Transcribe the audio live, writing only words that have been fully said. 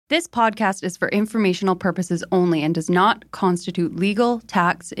This podcast is for informational purposes only and does not constitute legal,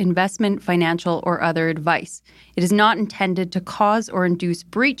 tax, investment, financial, or other advice. It is not intended to cause or induce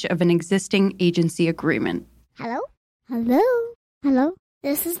breach of an existing agency agreement. Hello? Hello? Hello?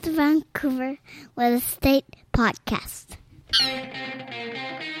 This is the Vancouver Real Estate Podcast.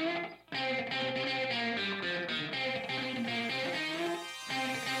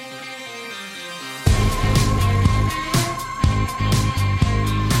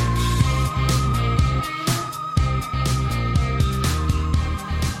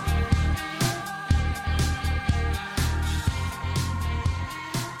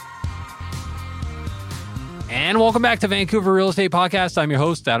 And welcome back to Vancouver Real Estate Podcast. I'm your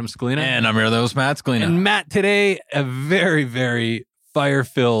host, Adam Scalina. And I'm your other host, Matt Scalina. And Matt, today, a very, very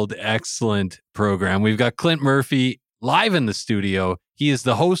fire-filled, excellent program. We've got Clint Murphy live in the studio. He is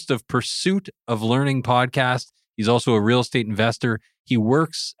the host of Pursuit of Learning podcast. He's also a real estate investor. He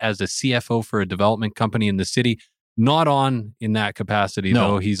works as a CFO for a development company in the city. Not on in that capacity,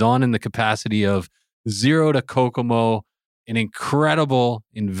 though. He's on in the capacity of Zero to Kokomo, an incredible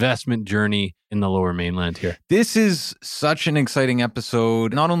investment journey in the Lower Mainland here. This is such an exciting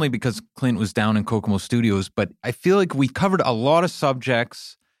episode, not only because Clint was down in Kokomo Studios, but I feel like we covered a lot of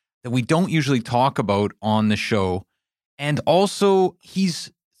subjects that we don't usually talk about on the show. And also,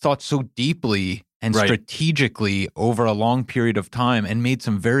 he's thought so deeply and strategically over a long period of time and made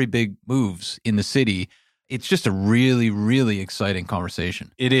some very big moves in the city. It's just a really, really exciting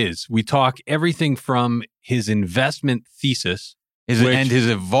conversation. It is. We talk everything from his investment thesis. And his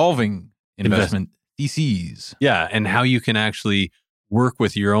evolving investment theses. Yeah, and how you can actually work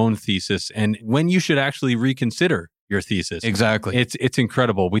with your own thesis and when you should actually reconsider your thesis. Exactly. It's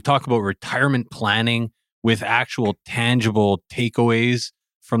incredible. We talk about retirement planning with actual tangible takeaways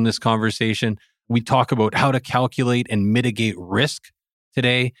from this conversation. We talk about how to calculate and mitigate risk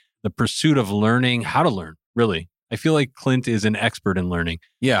today, the pursuit of learning, how to learn, really. I feel like Clint is an expert in learning.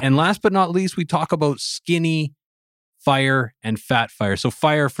 Yeah. And last but not least, we talk about skinny FIRE and fat FIRE. So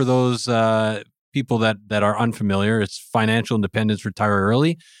FIRE, for those people that are unfamiliar, it's financial independence, retire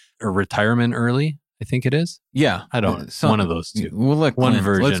early, or retirement early, I think it is. Yeah. I don't know. One of those two. We'll let one Clint,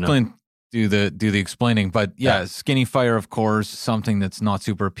 version. Let's Clint do the explaining. But yeah, skinny FIRE, of course, something that's not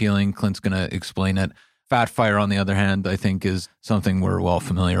super appealing. Clint's going to explain it. Fat FIRE, on the other hand, I think is something we're well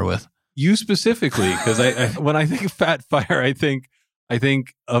familiar with. You specifically, because I when I think of fat FIRE, I think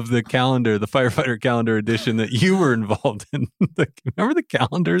of the calendar, the firefighter calendar edition that you were involved in. Remember the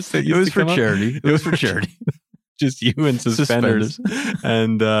calendars that used It was to for come charity. Up? It was for charity. Just you and suspenders.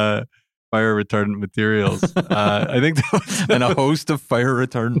 And fire retardant materials. I think that was and a host of fire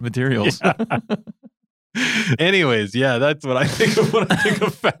retardant materials. Yeah. Anyways, yeah, that's what I think of when I think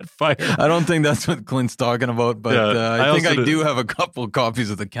of fat FIRE. I don't think that's what Clint's talking about, but I think I do have a couple copies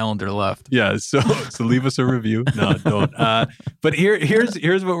of the calendar left. Yeah, so leave us a review. No, don't. But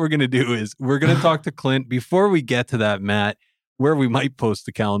here's what we're going to do is we're going to talk to Clint. Before we get to that, Matt, where we might post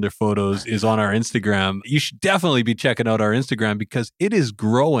the calendar photos is on our Instagram. You should definitely be checking out our Instagram because it is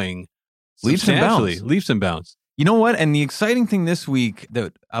growing leaps and bounds. Leaps and bounds. You know what? And the exciting thing this week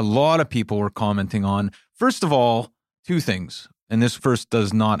that a lot of people were commenting on, first of all, two things. And this first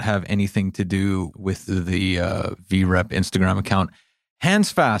does not have anything to do with the VREP Instagram account. Hans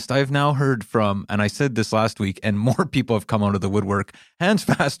Fast, I've now heard from, and I said this last week, and more people have come out of the woodwork. Hans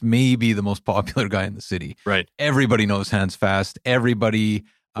Fast may be the most popular guy in the city. Right. Everybody knows Hans Fast. Everybody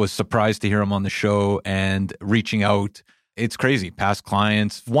was surprised to hear him on the show and reaching out. It's crazy. Past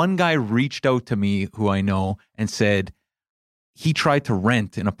clients. One guy reached out to me who I know and said he tried to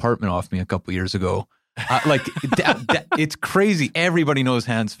rent an apartment off me a couple years ago. It's crazy. Everybody knows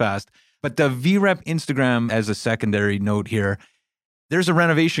Hans Fast. But the VREP Instagram, as a secondary note here, there's a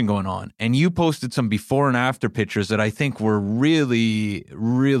renovation going on. And you posted some before and after pictures that I think were really,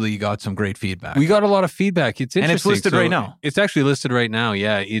 really got some great feedback. We got a lot of feedback. It's interesting. And it's listed right now. It's actually listed right now.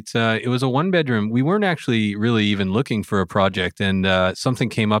 Yeah. It was a one bedroom. We weren't actually really even looking for a project. And something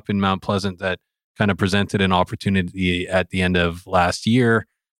came up in Mount Pleasant that kind of presented an opportunity at the end of last year.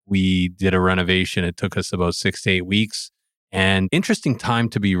 We did a renovation. It took us about 6 to 8 weeks. And interesting time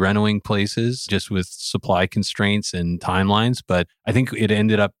to be renovating places just with supply constraints and timelines. But I think it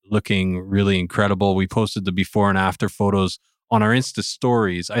ended up looking really incredible. We posted the before and after photos on our Insta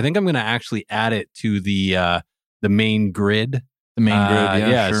stories. I think I'm going to actually add it to the main grid. The main grid,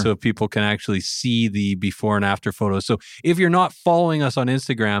 yeah, sure. So people can actually see the before and after photos. So if you're not following us on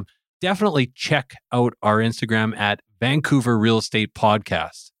Instagram, definitely check out our Instagram at Vancouver Real Estate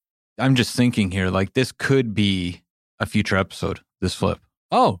Podcast. I'm just thinking here, like this could be a future episode, this flip.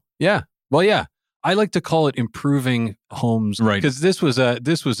 Oh, yeah. Well, yeah. I like to call it improving homes, Right. Because this was an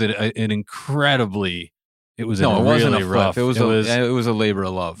incredibly, it was No, it wasn't really a rough. flip. It was a labor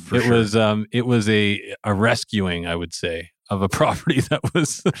of love. For it sure. was a rescuing, I would say, of a property that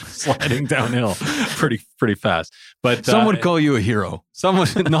was sliding downhill pretty fast. But Some would call you a hero,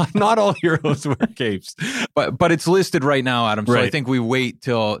 not all heroes wear capes. but it's listed right now, Adam. So I Right. think we wait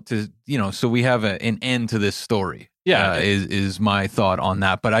so we have an end to this story. Yeah. Is my thought on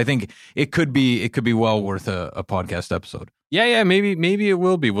that. But I think it could be well worth a podcast episode. Yeah, maybe it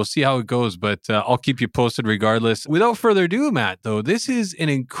will be. We'll see how it goes, but I'll keep you posted regardless. Without further ado, Matt, though, this is an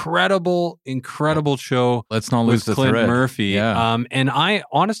incredible show. Let's not lose with the Clint thread. Murphy. Yeah. And I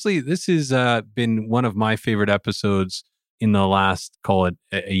honestly, this has been one of my favorite episodes in the last, call it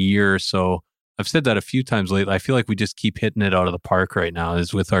a year or so. I've said that a few times lately. I feel like we just keep hitting it out of the park right now,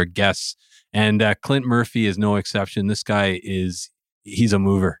 is with our guests. And Clint Murphy is no exception. This guy he's a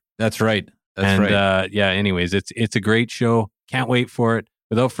mover. That's right. Right. Anyways, it's a great show. Can't wait for it.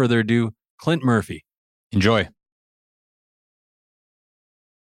 Without further ado, Clint Murphy. Enjoy.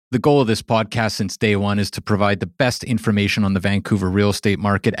 The goal of this podcast since day one is to provide the best information on the Vancouver real estate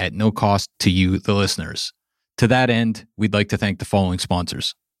market at no cost to you, the listeners. To that end, we'd like to thank the following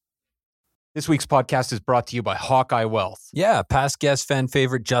sponsors. This week's podcast is brought to you by Hawkeye Wealth. Yeah, past guest, fan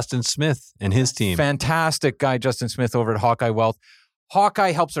favorite Justin Smith and his team. Fantastic guy, Justin Smith over at Hawkeye Wealth.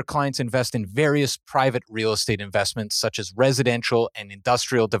 Hawkeye helps their clients invest in various private real estate investments, such as residential and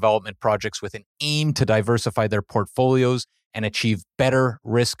industrial development projects, with an aim to diversify their portfolios and achieve better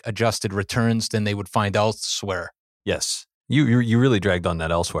risk-adjusted returns than they would find elsewhere. Yes. You really dragged on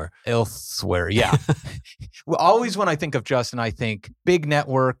that elsewhere. Elsewhere, yeah. Well, always when I think of Justin, I think big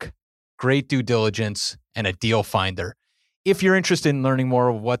network, great due diligence, and a deal finder. If you're interested in learning more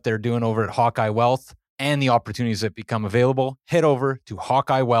of what they're doing over at Hawkeye Wealth and the opportunities that become available, head over to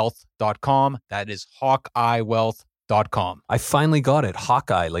hawkeyewealth.com. That is hawkeyewealth.com. I finally got it.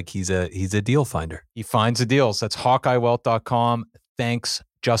 Hawkeye, like he's a deal finder. He finds the deals. That's hawkeyewealth.com. Thanks,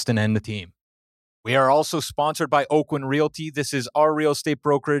 Justin and the team. We are also sponsored by Oakwyn Realty. This is our real estate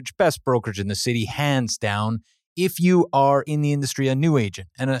brokerage, best brokerage in the city, hands down. If you are in the industry, a new agent,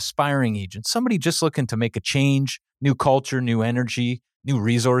 an aspiring agent, somebody just looking to make a change, new culture, new energy, new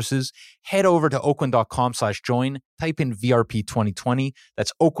resources, head over to oakwyn.com/join, type in VRP 2020.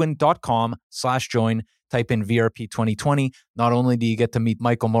 That's oakwyn.com/join, type in VRP 2020. Not only do you get to meet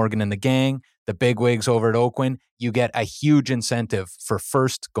Michael Morgan and the gang, the bigwigs over at Oakwyn, you get a huge incentive for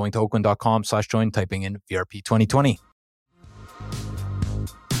first going to oakwyn.com/join, typing in VRP 2020.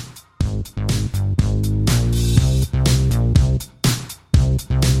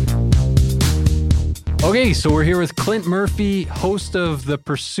 Okay, so we're here with Clint Murphy, host of the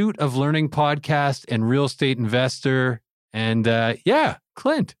Pursuit of Learning podcast and real estate investor. And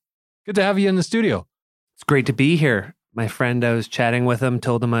Clint, good to have you in the studio. It's great to be here. My friend, I was chatting with him,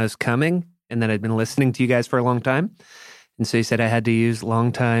 told him I was coming, and that I'd been listening to you guys for a long time. And so he said I had to use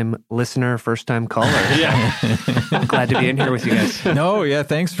long-time listener, first-time caller. Yeah. I'm glad to be in here with you guys. No, yeah,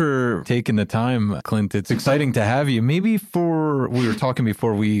 thanks for taking the time, Clint. It's exciting to have you. Maybe we were talking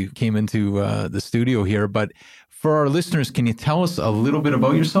before we came into the studio here, but for our listeners, can you tell us a little bit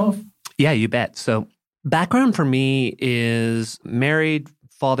about yourself? Yeah, you bet. So background for me is married,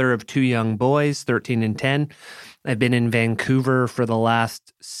 father of 2 young boys, 13 and 10. I've been in Vancouver for the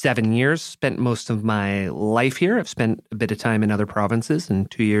last 7 years, spent most of my life here. I've spent a bit of time in other provinces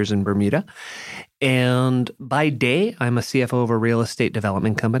and 2 years in Bermuda. And by day, I'm a CFO of a real estate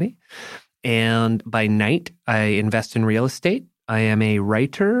development company. And by night, I invest in real estate. I am a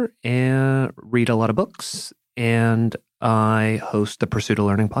writer and read a lot of books. And I host the Pursuit of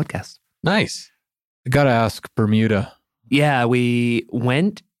Learning podcast. Nice. I got to ask, Bermuda. Yeah, we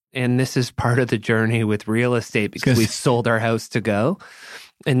went, and this is part of the journey with real estate because we sold our house to go.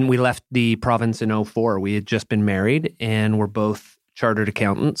 And we left the province in 2004. We had just been married and we're both chartered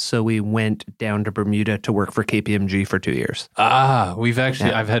accountants. So we went down to Bermuda to work for KPMG for 2 years.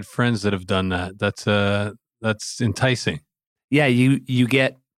 I've had friends that have done that. That's enticing. Yeah, you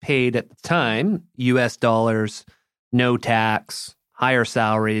get paid at the time, US dollars, no tax, higher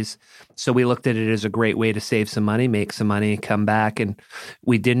salaries. So we looked at it as a great way to save some money, make some money, come back. And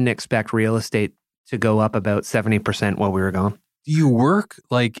we didn't expect real estate to go up about 70% while we were gone. Do you work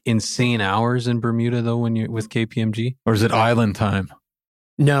like insane hours in Bermuda though when you're with KPMG? Or is it island time?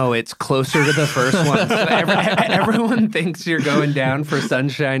 No, it's closer to the first one. So everyone thinks you're going down for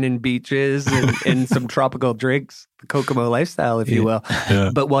sunshine and beaches and some tropical drinks, the Kokomo lifestyle, if you will.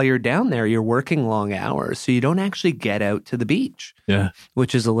 Yeah. But while you're down there, you're working long hours. So you don't actually get out to the beach,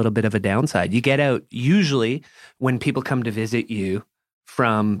 which is a little bit of a downside. You get out usually when people come to visit you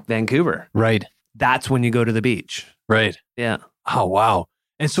from Vancouver. Right. that's when you go to the beach. Right. Yeah. Oh, wow.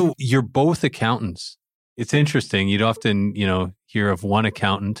 And so you're both accountants. It's interesting. You'd often, hear of one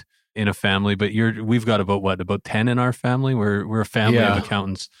accountant in a family, but we've got about 10 in our family. We're a family of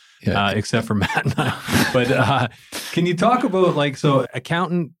accountants, except for Matt and I. But can you talk about so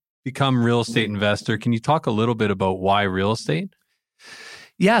accountant become real estate investor? Can you talk a little bit about why real estate?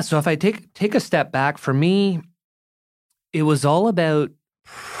 Yeah. So if I take a step back, for me, it was all about,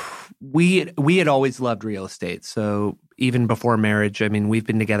 we had always loved real estate. So even before marriage, I mean, we've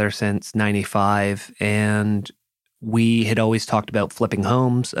been together since 95, and we had always talked about flipping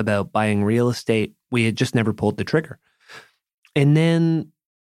homes, about buying real estate. We had just never pulled the trigger. And then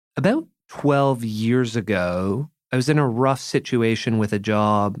about 12 years ago, I was in a rough situation with a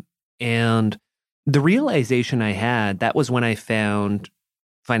job. And the realization I had, that was when I found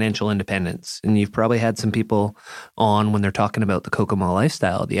financial independence. And you've probably had some people on when they're talking about the Kokomo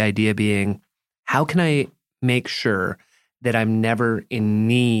lifestyle, the idea being, how can I make sure that I'm never in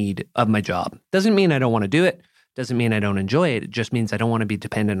need of my job? Doesn't mean I don't want to do it. Doesn't mean I don't enjoy it. It just means I don't want to be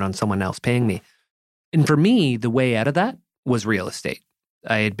dependent on someone else paying me. And for me, the way out of that was real estate.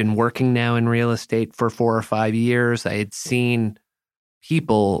 I had been working now in real estate for 4 or 5 years. I had seen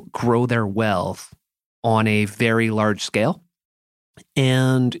people grow their wealth on a very large scale.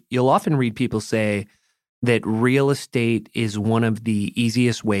 And you'll often read people say that real estate is one of the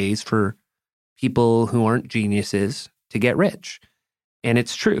easiest ways for people who aren't geniuses to get rich. And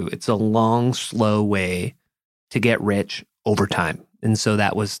it's true. It's a long, slow way to get rich over time. And so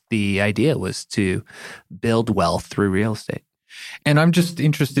that was the idea, was to build wealth through real estate. And I'm just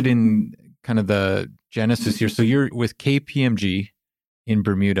interested in kind of the genesis here. So you're with KPMG in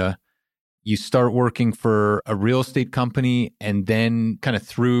Bermuda. You start working for a real estate company, and then kind of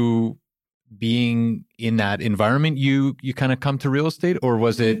through being in that environment, you kind of come to real estate? Or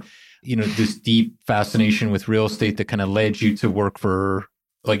was it, this deep fascination with real estate that kind of led you to work for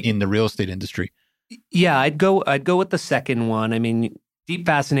in the real estate industry? Yeah, I'd go with the second one. I mean, deep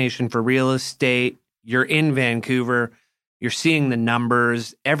fascination for real estate. You're in Vancouver. You're seeing the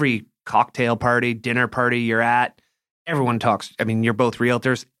numbers. Every cocktail party, dinner party you're at, everyone talks. I mean, you're both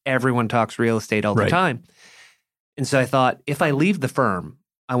realtors. Everyone talks real estate all the time. And so I thought, if I leave the firm,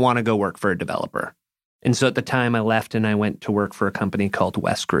 I want to go work for a developer. And so at the time I left and I went to work for a company called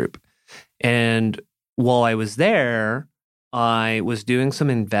West Group. And while I was there, I was doing some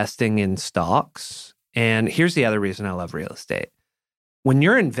investing in stocks. And here's the other reason I love real estate. When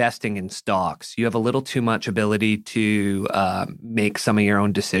you're investing in stocks, you have a little too much ability to make some of your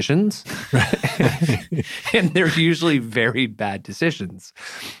own decisions. And they're usually very bad decisions.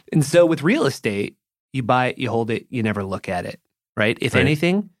 And so with real estate, you buy it, you hold it, you never look at it, right? If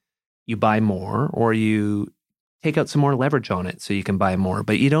anything, you buy more, or you take out some more leverage on it so you can buy more.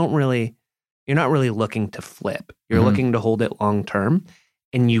 But you're not really looking to flip. You're looking to hold it long term,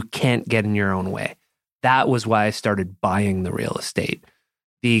 and you can't get in your own way. That was why I started buying the real estate.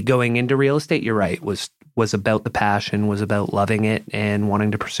 The going into real estate, you're right, was about the passion, was about loving it and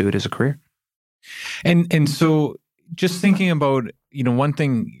wanting to pursue it as a career. And so just thinking about, one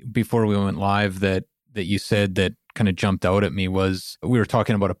thing before we went live that you said that kind of jumped out at me was, we were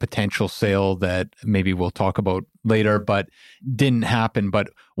talking about a potential sale that maybe we'll talk about later, but didn't happen. But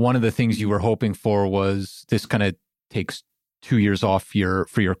one of the things you were hoping for was this kind of takes 2 years off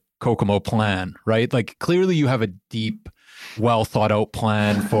for your Kokomo plan, right? Like, clearly you have a deep, well thought out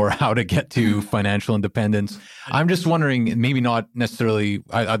plan for how to get to financial independence. I'm just wondering, maybe not necessarily,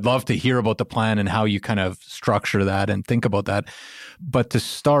 I'd love to hear about the plan and how you kind of structure that and think about that. But to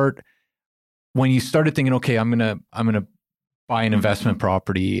start, when you started thinking, okay, I'm gonna buy an investment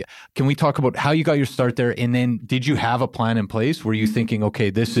property, can we talk about how you got your start there? And then, did you have a plan in place? Were you thinking,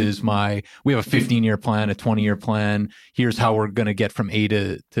 okay, we have a 15-year plan, a 20-year plan, here's how we're going to get from A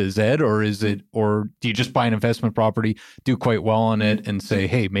to Z? Or do you just buy an investment property, do quite well on it, and say,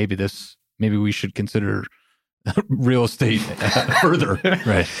 hey, maybe we should consider real estate further?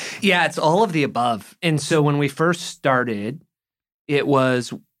 Right. Yeah, it's all of the above. And so when we first started, it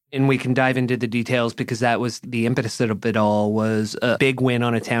was, and we can dive into the details because that was the impetus of it all, was a big win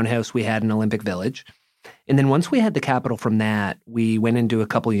on a townhouse we had in Olympic Village. And then once we had the capital from that, we went into a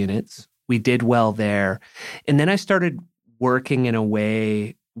couple units. We did well there. And then I started working in a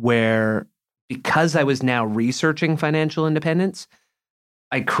way where, because I was now researching financial independence,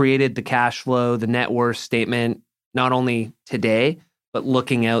 I created the cash flow, the net worth statement, not only today, but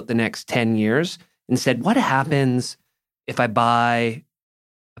looking out the next 10 years, and said, what happens if I buy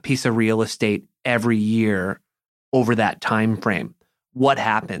a piece of real estate every year over that time frame? What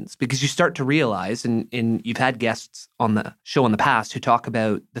happens? Because you start to realize, and you've had guests on the show in the past who talk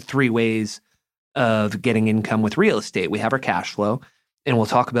about the 3 ways of getting income with real estate. We have our cash flow, and we'll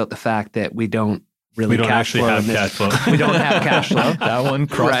talk about the fact that we don't really We don't cash actually flow have in this- cash flow. We don't have cash flow. That one,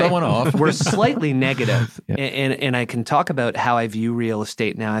 cross that Right. one off. We're slightly negative. Yeah. And I can talk about how I view real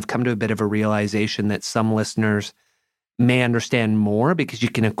estate now. I've come to a bit of a realization that some listeners may understand more because you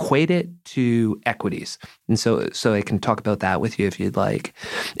can equate it to equities. And so I can talk about that with you if you'd like.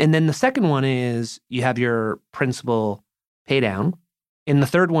 And then the second one is you have your principal pay down. And the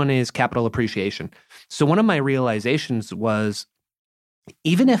third one is capital appreciation. So one of my realizations was,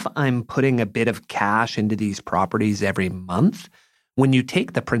 even if I'm putting a bit of cash into these properties every month, when you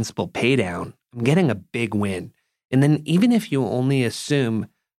take the principal pay down, I'm getting a big win. And then even if you only assume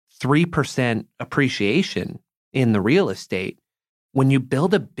 3% appreciation in the real estate, when you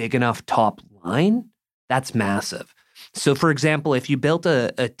build a big enough top line, that's massive. So for example, if you built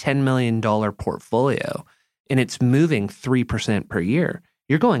a $10 million portfolio and it's moving 3% per year,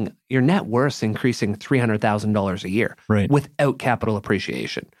 your net worth's increasing $300,000 a year Right. without capital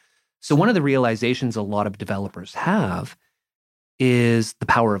appreciation. So one of the realizations a lot of developers have is the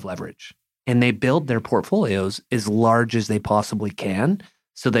power of leverage. And they build their portfolios as large as they possibly can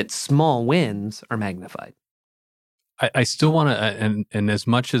so that small wins are magnified. I still want to, and as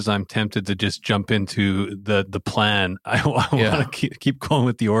much as I'm tempted to just jump into the plan, I want to keep going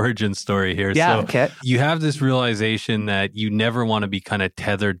with the origin story here. Yeah, So okay. you have this realization that you never want to be kind of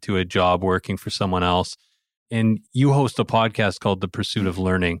tethered to a job working for someone else. And you host a podcast called The Pursuit of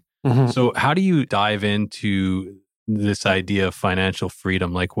Learning. Mhm. So how do you dive into this idea of financial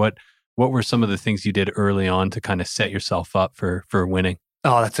freedom? Like what were some of the things you did early on to kind of set yourself up for winning?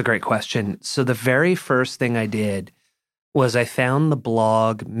 Oh, that's a great question. So the very first thing I did was I found the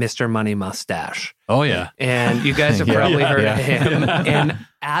blog Mr. Money Mustache. Oh, yeah. And you guys have probably heard of him. Yeah. And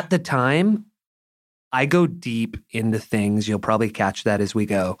at the time, I go deep into things. You'll probably catch that as we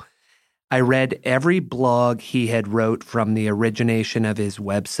go. I read every blog he had wrote from the origination of his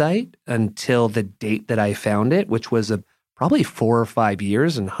website until the date that I found it, which was probably 4 or 5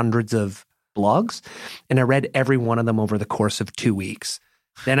 years and hundreds of blogs. And I read every one of them over the course of 2 weeks.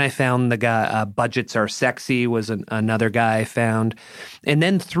 Then I found the guy, Budgets Are Sexy was another guy I found. And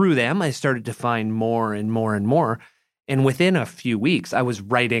then through them, I started to find more and more and more. And within a few weeks, I was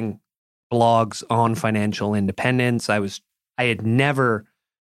writing blogs on financial independence. I had never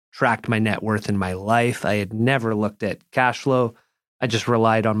tracked my net worth in my life. I had never looked at cash flow. I just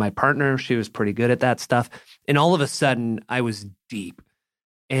relied on my partner. She was pretty good at that stuff. And all of a sudden, I was deep.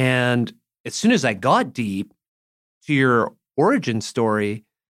 And as soon as I got deep, to your origin story,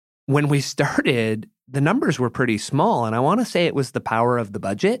 when we started, the numbers were pretty small. And I want to say it was the power of the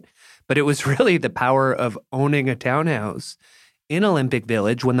budget, but it was really the power of owning a townhouse in Olympic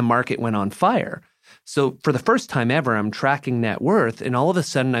Village when the market went on fire. So for the first time ever, I'm tracking net worth, and all of a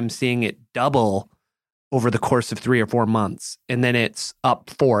sudden I'm seeing it double over the course of 3 or 4 months. And then it's up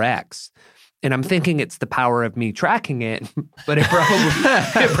 4x. And I'm thinking it's the power of me tracking it, but it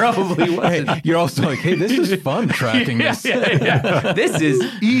probably wasn't. You're also like, hey, this is fun tracking this. Yeah. This is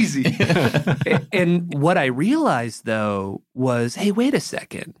easy. And what I realized, though, was, hey, wait a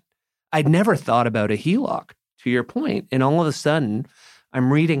second. I'd never thought about a HELOC, to your point. And all of a sudden,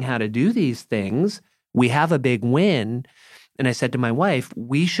 I'm reading how to do these things. We have a big win. And I said to my wife,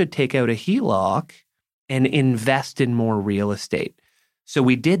 we should take out a HELOC and invest in more real estate. So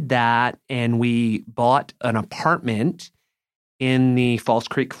we did that, and we bought an apartment in the False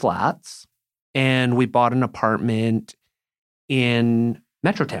Creek Flats, and we bought an apartment in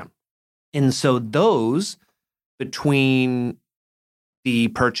Metrotown. And so those, between the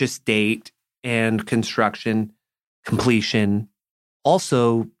purchase date and construction completion,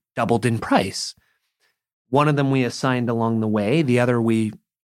 also doubled in price. One of them we assigned along the way, the other we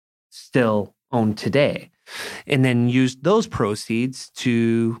still own today. And then used those proceeds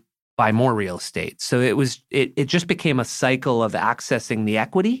to buy more real estate. So it just became a cycle of accessing the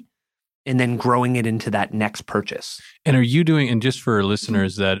equity and then growing it into that next purchase. And are you doing, and just for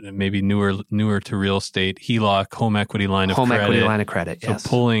listeners that maybe newer to real estate, HELOC, home equity line of credit. Home equity line of credit, yes. So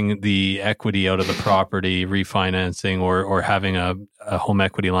pulling the equity out of the property, refinancing, or having a home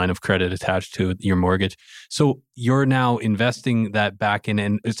equity line of credit attached to your mortgage. So you're now investing that back in,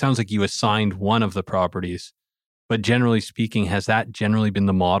 and it sounds like you assigned one of the properties. But generally speaking, has that generally been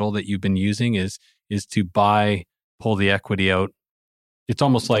the model that you've been using, is to buy, pull the equity out? It's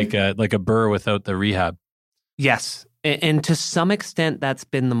almost like a BRRRR without the rehab. Yes. And to some extent, that's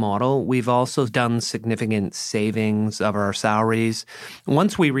been the model. We've also done significant savings of our salaries.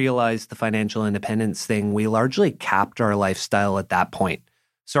 Once we realized the financial independence thing, we largely capped our lifestyle at that point.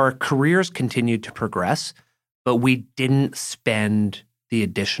 So our careers continued to progress, but we didn't spend the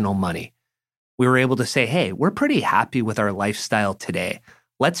additional money, we were able to say, hey, we're pretty happy with our lifestyle today.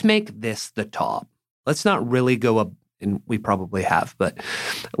 Let's make this the top. Let's not really go up, and we probably have, but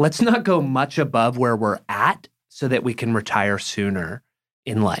let's not go much above where we're at so that we can retire sooner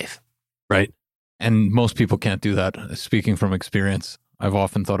in life. Right. And most people can't do that. Speaking from experience, I've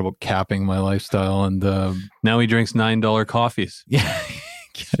often thought about capping my lifestyle, and now he drinks $9 coffees. Yeah,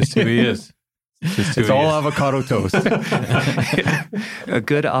 just who he is. It's all avocado toast. A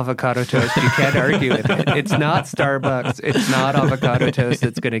good avocado toast, you can't argue with it. It's not Starbucks. It's not avocado toast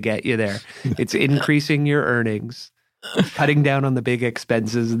that's going to get you there. It's increasing your earnings, cutting down on the big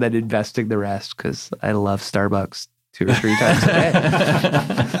expenses, and then investing the rest, because I love Starbucks 2 or 3 times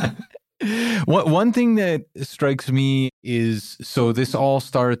a day. One thing that strikes me is, so this all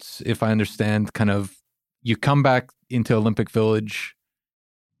starts, if I understand, kind of, you come back into Olympic Village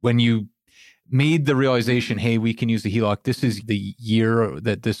when you made the realization, hey, we can use the HELOC. This is the year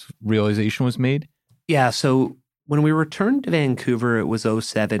that this realization was made? Yeah, so when we returned to Vancouver, it was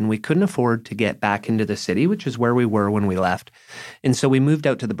 2007. We couldn't afford to get back into the city, which is where we were when we left. And so we moved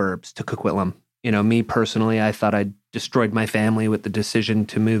out to the burbs, to Coquitlam. You know, me personally, I thought I'd destroyed my family with the decision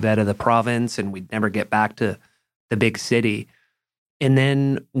to move out of the province and we'd never get back to the big city. And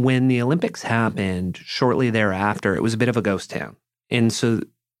then when the Olympics happened, shortly thereafter, it was a bit of a ghost town. And so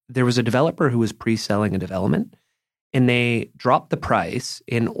there was a developer who was pre-selling a development, and they dropped the price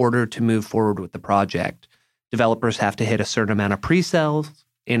in order to move forward with the project. Developers have to hit a certain amount of pre-sales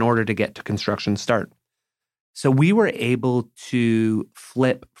in order to get to construction start. So we were able to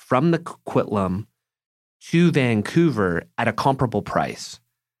flip from the Coquitlam to Vancouver at a comparable price.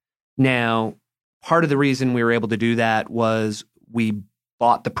 Now, part of the reason we were able to do that was we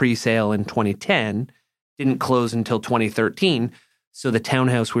bought the pre-sale in 2010, didn't close until 2013. So the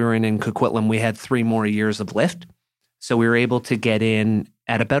townhouse we were in Coquitlam, we had 3 more years of lift. So we were able to get in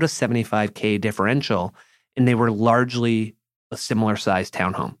at about a $75K differential, and they were largely a similar sized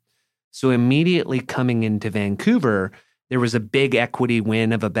townhome. So immediately coming into Vancouver, there was a big equity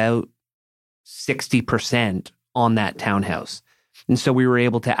win of about 60% on that townhouse. And so we were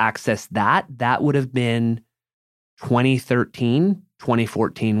able to access that. That would have been 2013,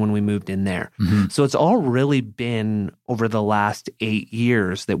 2014 when we moved in there. Mm-hmm. So it's all really been over the last 8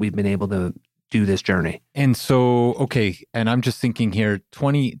 years that we've been able to do this journey. And so, okay, and I'm just thinking here,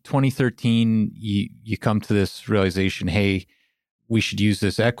 2013, you come to this realization, hey, we should use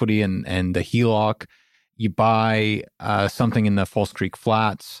this equity and the HELOC. You buy something in the False Creek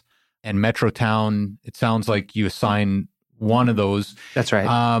Flats and Metrotown. It sounds like you assign one of those. That's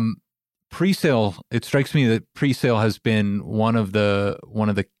right. Pre-sale, it strikes me that pre-sale has been one of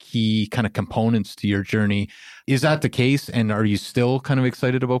the key kind of components to your journey. Is that the case? And are you still kind of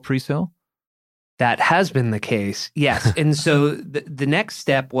excited about pre-sale? That has been the case, yes. And so the next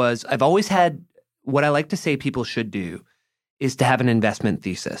step was, I've always had, what I like to say people should do is to have an investment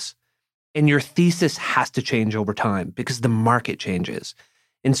thesis. And your thesis has to change over time because the market changes.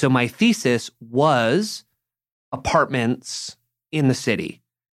 And so my thesis was apartments in the city.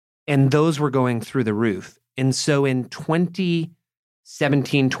 And those were going through the roof. And so in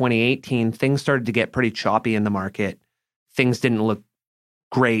 2017, 2018, things started to get pretty choppy in the market. Things didn't look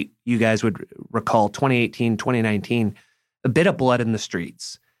great. You guys would recall 2018, 2019, a bit of blood in the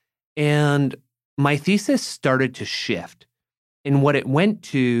streets. And my thesis started to shift. And what it went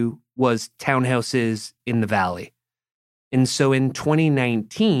to was townhouses in the valley. And so in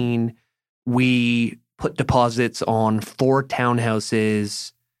 2019, we put deposits on 4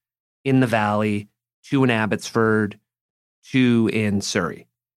 townhouses in the valley, 2 in Abbotsford, 2 in Surrey.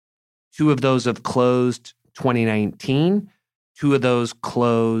 2 of those have closed 2019. 2 of those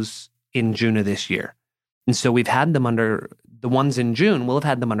close in June of this year. And so we've had them under, the ones in June, we'll have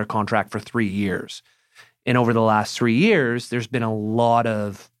had them under contract for 3 years. And over the last 3 years, there's been a lot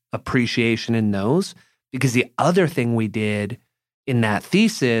of appreciation in those, because the other thing we did in that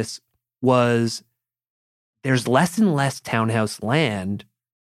thesis was there's less and less townhouse land,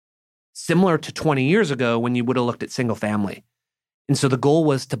 similar to 20 years ago when you would have looked at single family. And so the goal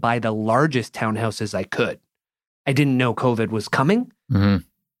was to buy the largest townhouses I could. I didn't know COVID was coming,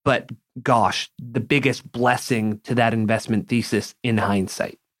 but gosh, the biggest blessing to that investment thesis in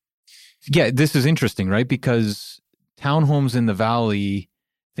hindsight. Yeah, this is interesting, right? Because townhomes in the valley,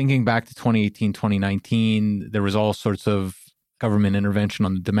 thinking back to 2018, 2019, there was all sorts of government intervention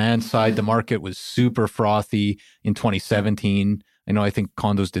on the demand side. The market was super frothy in 2017. I think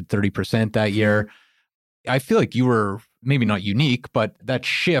condos did 30% that year. I feel like you were maybe not unique, but that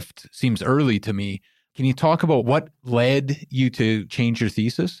shift seems early to me. Can you talk about what led you to change your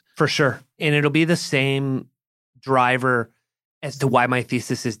thesis? For sure. And it'll be the same driver as to why my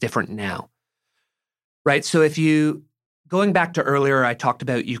thesis is different now. right? So going back to earlier, I talked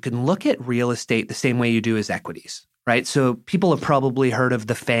about you can look at real estate the same way you do as equities, right? So people have probably heard of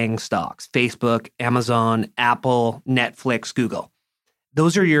the FANG stocks, Facebook, Amazon, Apple, Netflix, Google.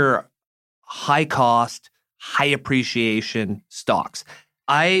 Those are your high cost, high appreciation stocks.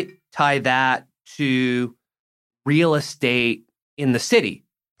 I tie that to real estate in the city,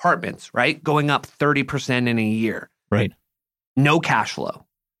 apartments, right? Going up 30% in a year. Right. No cash flow.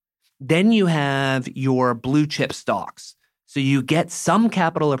 Then you have your blue chip stocks. So you get some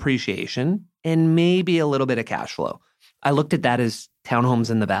capital appreciation and maybe a little bit of cash flow. I looked at that as townhomes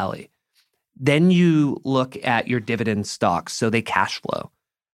in the valley. Then you look at your dividend stocks. So they cash flow.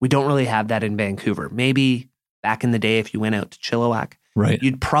 We don't really have that in Vancouver. Maybe back in the day, if you went out to Chilliwack, Right.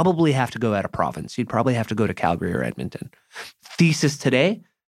 you'd probably have to go out of province. You'd probably have to go to Calgary or Edmonton. Thesis today,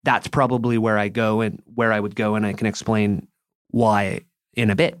 that's probably where I would go, and I can explain why in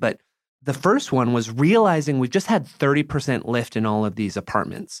a bit. But the first one was realizing we've just had 30% lift in all of these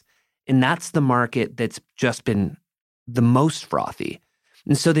apartments. And that's the market that's just been the most frothy.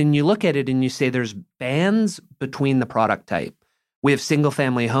 And so then you look at it and you say there's bands between the product type. We have single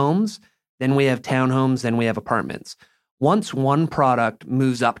family homes, then we have townhomes, then we have apartments. Once one product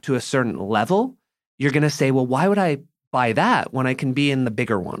moves up to a certain level, you're going to say, well, why would I buy that when I can be in the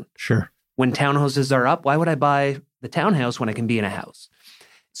bigger one? Sure. When townhouses are up, why would I buy the townhouse when I can be in a house?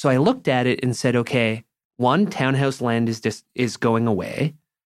 So I looked at it and said, okay, one, townhouse land is going away.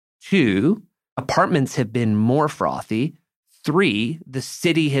 Two, apartments have been more frothy. Three, the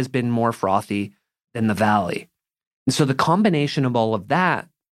city has been more frothy than the valley. And so the combination of all of that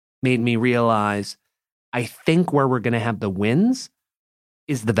made me realize, I think where we're going to have the wins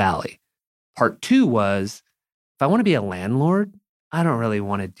is the valley. Part two was, if I want to be a landlord, I don't really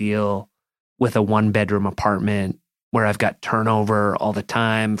want to deal with a one-bedroom apartment where I've got turnover all the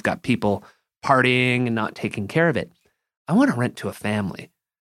time, I've got people partying and not taking care of it. I want to rent to a family.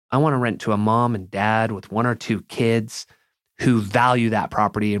 I want to rent to a mom and dad with one or two kids who value that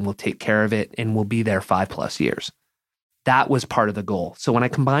property and will take care of it and will be there 5+ years. That was part of the goal. So when I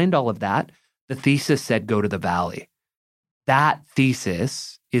combined all of that, the thesis said go to the valley. That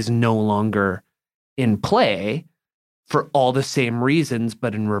thesis is no longer in play for all the same reasons,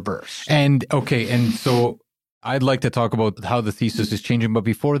 but in reverse. And so I'd like to talk about how the thesis is changing. But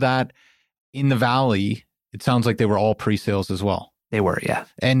before that, in the valley, it sounds like they were all pre-sales as well. They were, yeah.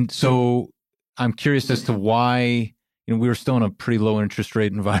 And so I'm curious as to why, we were still in a pretty low interest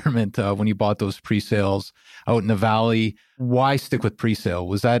rate environment when you bought those pre-sales out in the valley. Why stick with pre-sale?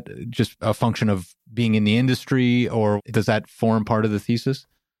 Was that just a function of being in the industry, or does that form part of the thesis?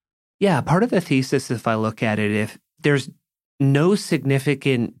 Yeah, part of the thesis, if I look at it, if there's no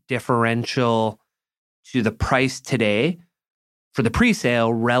significant differential to the price today for the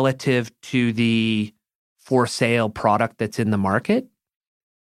pre-sale relative to the for sale product that's in the market.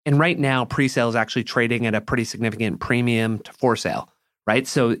 And right now, pre-sale is actually trading at a pretty significant premium to for sale, right?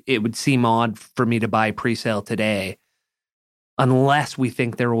 So it would seem odd for me to buy pre-sale today unless we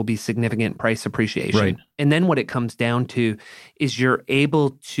think there will be significant price appreciation. Right. And then what it comes down to is you're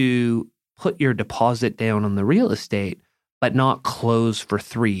able to put your deposit down on the real estate, but not close for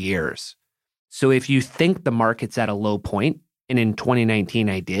 3 years. So if you think the market's at a low point, and in 2019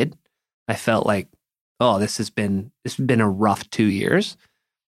 I felt like, oh, this has been a rough 2 years.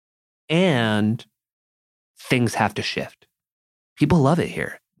 And things have to shift. People love it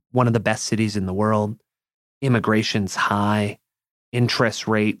here. One of the best cities in the world. Immigration's high. Interest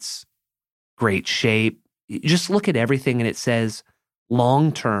rates, great shape. You just look at everything and it says,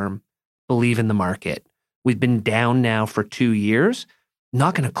 long-term, believe in the market. We've been down now for 2 years.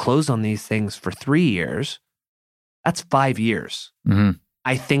 Not going to close on these things for 3 years. That's 5 years. Mm-hmm.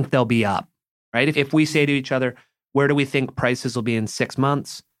 I think they'll be up, right? If we say to each other, where do we think prices will be in 6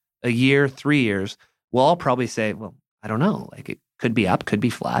 months? A year, 3 years, we'll all probably say, well, I don't know. Like it could be up, could be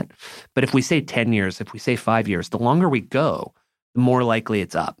flat. But if we say 10 years, if we say 5 years, the longer we go, the more likely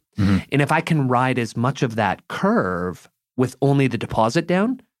it's up. Mm-hmm. And if I can ride as much of that curve with only the deposit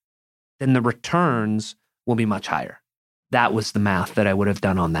down, then the returns will be much higher. That was the math that I would have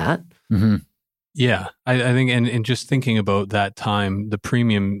done on that. Mm-hmm. Yeah, I think, and just thinking about that time, the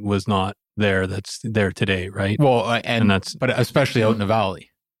premium was not there. That's there today, right? Well, and that's, but especially out in the valley.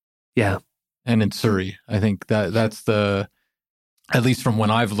 Yeah. And in Surrey, I think that's the, at least from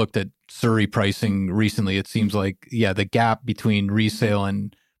when I've looked at Surrey pricing recently, it seems like, yeah, the gap between resale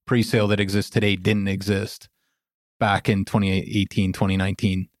and pre-sale that exists today didn't exist back in 2018,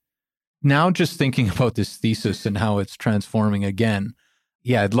 2019. Now, just thinking about this thesis and how it's transforming again,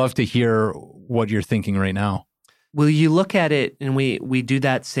 yeah, I'd love to hear what you're thinking right now. Well, you look at it and we do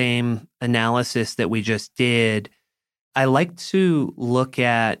that same analysis that we just did. I like to look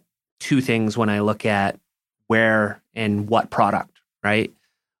at two things when I look at where and what product, right?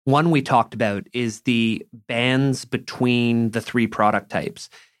 One we talked about is the bands between the three product types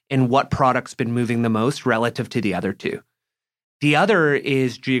and what product's been moving the most relative to the other two. The other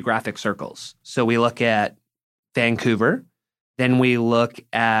is geographic circles. So we look at Vancouver, then we look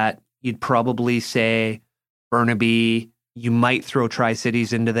at, you'd probably say Burnaby, you might throw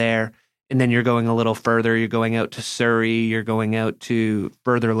Tri-Cities into there, and then you're going a little further, you're going out to Surrey, you're going out to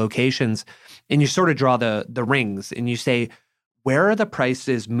further locations, and you sort of draw the rings, and you say, where are the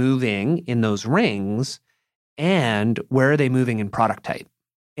prices moving in those rings, and where are they moving in product type?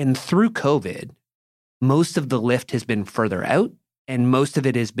 And through COVID, most of the lift has been further out, and most of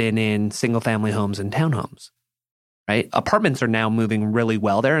it has been in single-family homes and townhomes. Right? Apartments are now moving really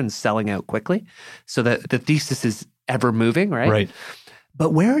well there and selling out quickly. So the thesis is ever moving, right? Right. But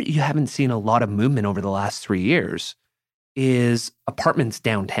where you haven't seen a lot of movement over the last 3 years is apartments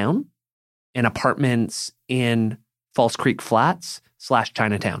downtown and apartments in False Creek Flats /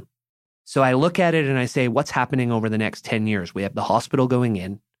 Chinatown. So I look at it and I say, what's happening over the next 10 years? We have the hospital going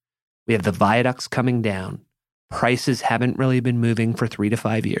in. We have the viaducts coming down. Prices haven't really been moving for 3 to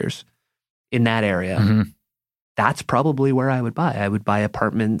 5 years in that area. Mm-hmm. That's probably where I would buy. I would buy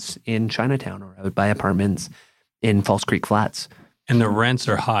apartments in Chinatown, or I would buy apartments in False Creek Flats. And the rents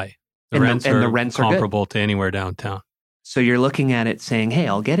are high. The rents are comparable to anywhere downtown. So you're looking at it saying, hey,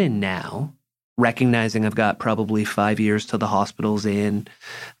 I'll get in now, recognizing I've got probably 5 years till the hospital's in,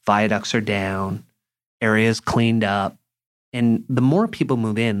 viaducts are down, areas cleaned up. And the more people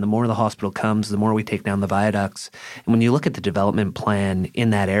move in, the more the hospital comes, the more we take down the viaducts. And when you look at the development plan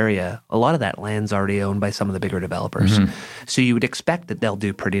in that area, a lot of that land's already owned by some of the bigger developers. Mm-hmm. So you would expect that they'll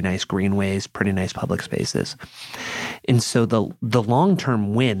do pretty nice greenways, pretty nice public spaces. And so the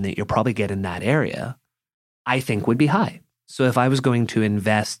long-term win that you'll probably get in that area, I think would be high. So if I was going to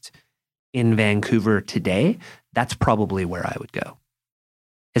invest in Vancouver today, that's probably where I would go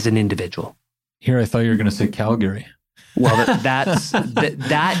as an individual. Here, I thought you were going to say Calgary. Well,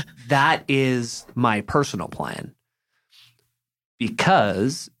 that is my personal plan,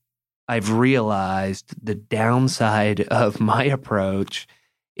 because I've realized the downside of my approach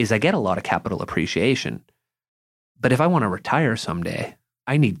is I get a lot of capital appreciation. But if I want to retire someday,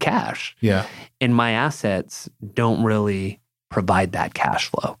 I need cash. Yeah. And my assets don't really provide that cash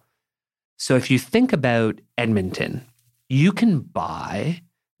flow. So if you think about Edmonton, you can buy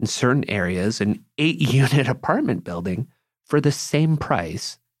in certain areas an 8-unit apartment building for the same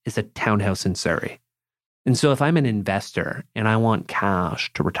price as a townhouse in Surrey. And so if I'm an investor and I want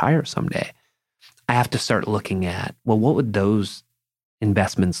cash to retire someday, I have to start looking at, well, what would those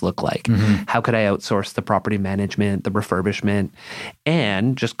investments look like? Mm-hmm. How could I outsource the property management, the refurbishment,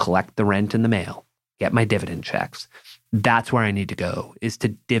 and just collect the rent in the mail, get my dividend checks? That's where I need to go, is to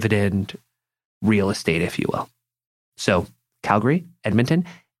dividend real estate, if you will. So Calgary, Edmonton,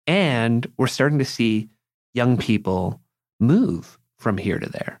 and we're starting to see young people move from here to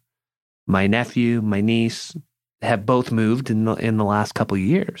there. My nephew, my niece have both moved in the last couple of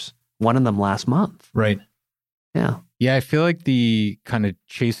years. One of them last month. Right. Yeah. Yeah, I feel like the kind of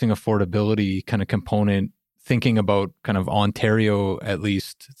chasing affordability kind of component, thinking about kind of Ontario, at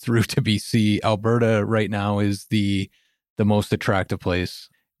least through to BC, Alberta right now is the most attractive place,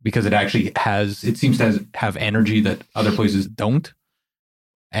 because it actually it seems to have energy that other places don't,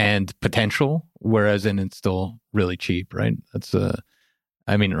 and potential, whereas it's still really cheap, right? That's or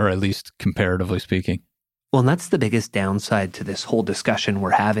at least comparatively speaking. Well, and that's the biggest downside to this whole discussion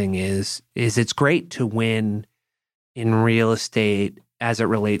we're having is it's great to win in real estate as it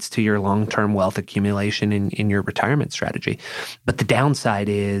relates to your long-term wealth accumulation in your retirement strategy. But the downside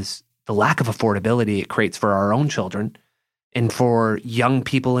is the lack of affordability it creates for our own children and for young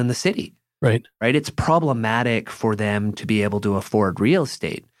people in the city. Right. Right. It's problematic for them to be able to afford real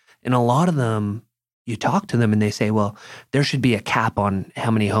estate. And a lot of them, you talk to them and they say, well, there should be a cap on how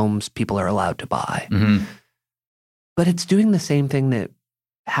many homes people are allowed to buy. Mm-hmm. But it's doing the same thing that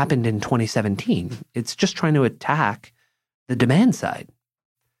happened in 2017. It's just trying to attack the demand side.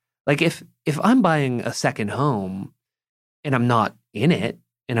 Like if I'm buying a second home and I'm not in it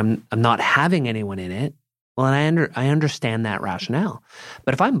and I'm not having anyone in it, well, and I understand that rationale.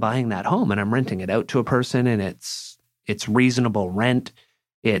 But if I'm buying that home and I'm renting it out to a person and it's reasonable rent,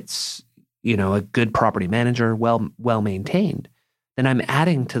 it's, a good property manager, well maintained, then I'm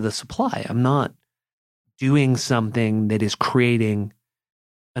adding to the supply. I'm not doing something that is creating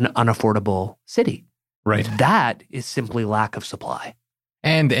an unaffordable city. Right. That is simply lack of supply.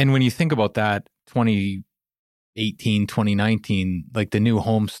 And when you think about that, 20 2019, like the new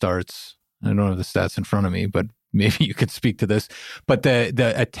home starts, I don't have the stats in front of me, but maybe you could speak to this, but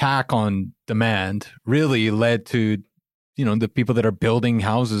the attack on demand really led to, the people that are building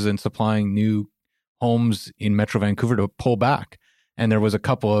houses and supplying new homes in Metro Vancouver to pull back. And there was a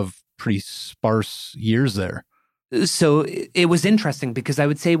couple of pretty sparse years there. So it was interesting because I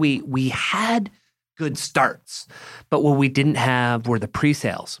would say we had good starts, but what we didn't have were the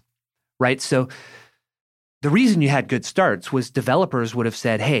pre-sales, right? So the reason you had good starts was developers would have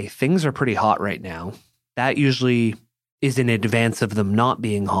said, hey, things are pretty hot right now. That usually is in advance of them not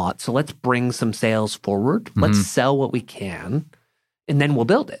being hot. So let's bring some sales forward. Mm-hmm. Let's sell what we can, and then we'll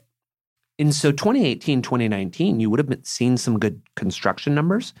build it. And so 2018, 2019, you would have seen some good construction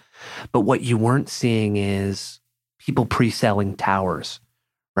numbers, but what you weren't seeing is people pre-selling towers,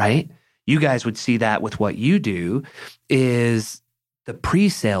 right? You guys would see that with what you do is the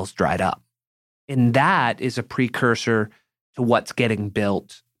pre-sales dried up. And that is a precursor to what's getting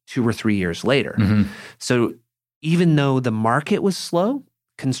built 2 or 3 years later. Mm-hmm. So even though the market was slow,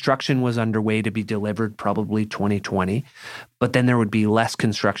 construction was underway to be delivered probably 2020, but then there would be less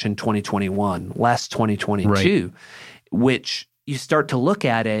construction 2021, less 2022, right. Which you start to look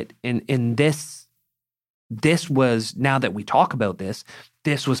at it, and this was, now that we talk about this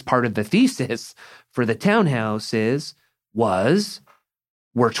was part of the thesis for the townhouses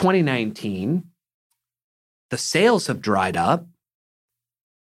we're 2019, the sales have dried up,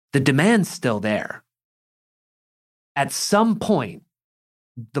 the demand's still there. At some point,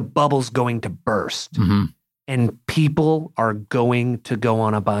 the bubble's going to burst, mm-hmm. and people are going to go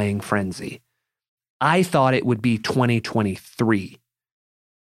on a buying frenzy. I thought it would be 2023.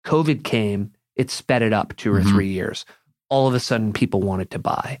 COVID came, it sped it up 2 or 3 years. All of a sudden, people wanted to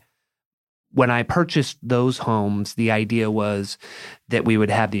buy. When I purchased those homes, the idea was that we would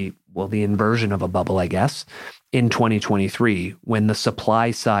have the inversion of a bubble, I guess, in 2023, when the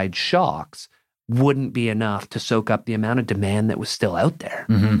supply side shocks wouldn't be enough to soak up the amount of demand that was still out there.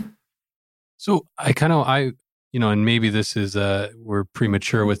 Mm-hmm. So and maybe this is, we're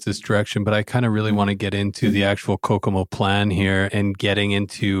premature with this direction, but I kind of really want to get into the actual Kokomo plan here and getting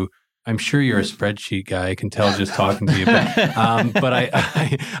into, I'm sure you're a spreadsheet guy. I can tell just talking to you, but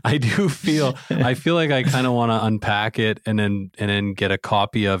I do feel like I kind of want to unpack it and then get a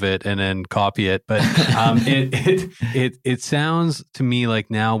copy of it and then copy it. But it sounds to me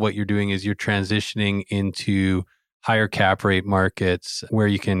like now what you're doing is you're transitioning into higher cap rate markets where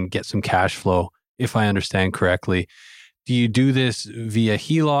you can get some cash flow, if I understand correctly. Do you do this via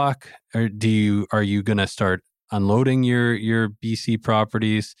HELOC, or are you going to start unloading your BC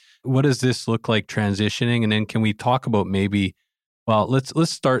properties? What does this look like transitioning? And then can we talk about maybe, well, let's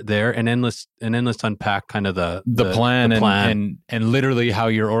start there and then let's unpack kind of the plan, and literally how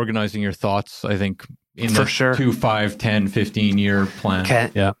you're organizing your thoughts, I think, in for the sure. 2, 5, 10, 15 year plan. Okay.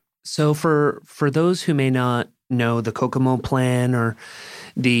 Yeah. So for those who may not know the Kokomo plan, or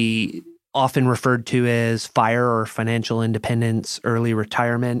the often referred to as FIRE or financial independence, early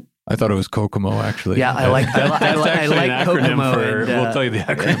retirement. I thought it was Kokomo, actually. Yeah, I like Kokomo. We'll tell you the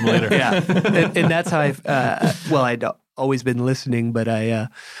acronym later. Yeah, and that's how I'd always been listening, but I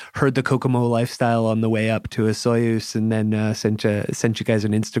heard the Kokomo lifestyle on the way up to a Soyuz, and then sent you guys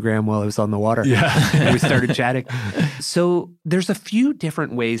an Instagram while I was on the water. Yeah, and we started chatting. So there's a few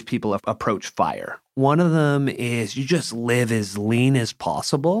different ways people approach FIRE. One of them is you just live as lean as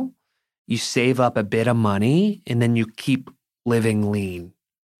possible. You save up a bit of money, and then you keep living lean.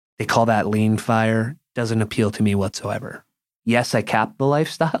 They call that lean FIRE. Doesn't appeal to me whatsoever. Yes, I capped the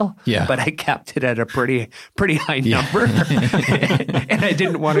lifestyle, but I capped it at a pretty high number, and I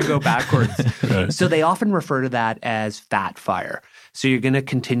didn't want to go backwards. Right. So they often refer to that as fat FIRE. So you're going to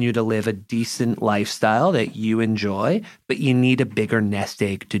continue to live a decent lifestyle that you enjoy, but you need a bigger nest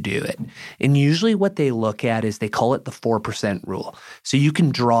egg to do it. And usually what they look at is they call it the 4% rule. So you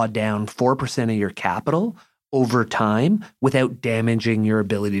can draw down 4% of your capital over time without damaging your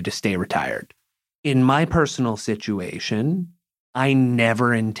ability to stay retired. In my personal situation, I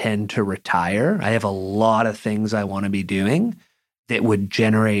never intend to retire. I have a lot of things I want to be doing that would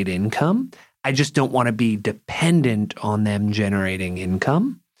generate income. I just don't want to be dependent on them generating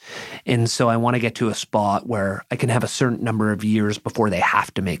income. And so I want to get to a spot where I can have a certain number of years before they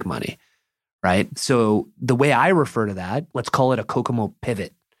have to make money, right? So the way I refer to that, let's call it a Kokomo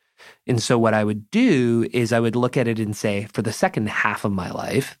pivot. And so what I would do is I would look at it and say, for the second half of my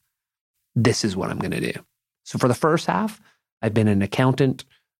life, this is what I'm going to do. So for the first half, I've been an accountant.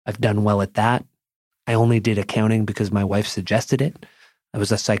 I've done well at that. I only did accounting because my wife suggested it. I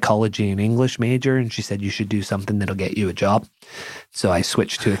was a psychology and English major, and she said, you should do something that'll get you a job. So I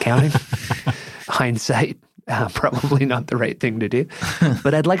switched to accounting. Hindsight, Probably not the right thing to do.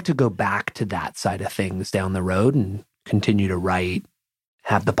 But I'd like to go back to that side of things down the road and continue to write,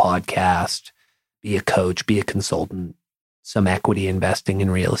 have the podcast, be a coach, be a consultant, some equity investing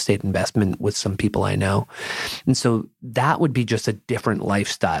and real estate investment with some people I know. And so that would be just a different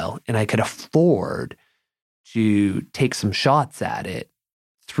lifestyle. And I could afford to take some shots at it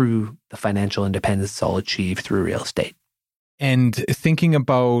through the financial independence I'll achieve through real estate. And thinking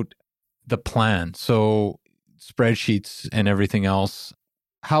about the plan, so spreadsheets and everything else,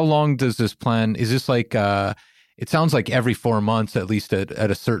 how long does this plan, is this like, it sounds like every 4 months, at least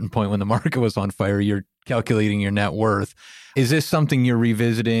at a certain point when the market was on fire, you're calculating your net worth. Is this something you're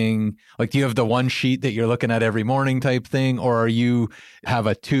revisiting? Like, do you have the one sheet that you're looking at every morning type thing? Or are you have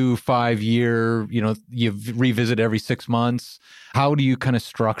a 2-5 year, you revisit every 6 months? How do you kind of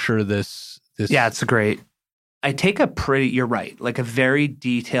structure this? Yeah, it's great. I take you're right, like a very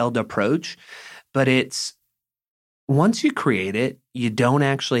detailed approach, but it's, once you create it, you don't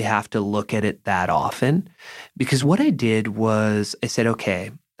actually have to look at it that often. Because what I did was I said,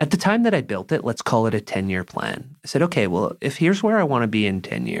 okay, at the time that I built it, let's call it a 10-year plan. I said, okay, well, if here's where I want to be in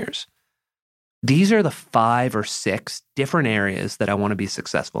 10 years, these are the 5 or 6 different areas that I want to be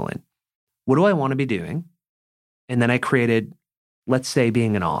successful in. What do I want to be doing? And then I created, let's say,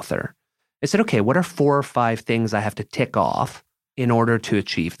 being an author. I said, okay, what are 4 or 5 things I have to tick off in order to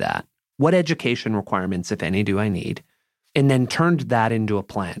achieve that? What education requirements, if any, do I need? And then turned that into a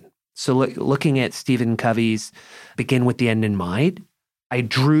plan. So looking at Stephen Covey's Begin with the End in Mind, I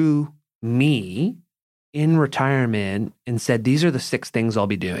drew me in retirement and said, these are the 6 things I'll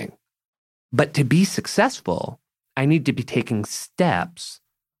be doing. But to be successful, I need to be taking steps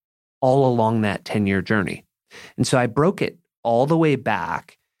all along that 10-year journey. And so I broke it all the way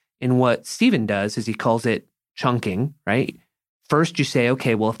back. And what Stephen does is he calls it chunking, right? First, you say,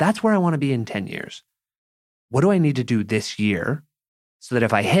 okay, well, if that's where I want to be in 10 years, what do I need to do this year so that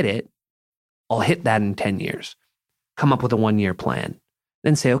if I hit it, I'll hit that in 10 years? Come up with a 1-year plan.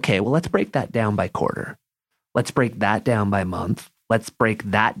 Then say, okay, well, let's break that down by quarter. Let's break that down by month. Let's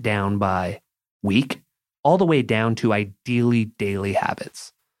break that down by week, all the way down to ideally daily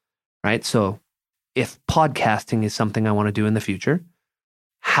habits, right? So if podcasting is something I want to do in the future,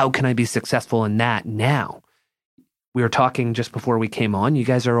 how can I be successful in that now? We were talking just before we came on. You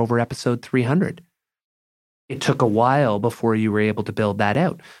guys are over episode 300. It took a while before you were able to build that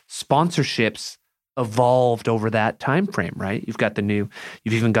out. Sponsorships evolved over that time frame, right? You've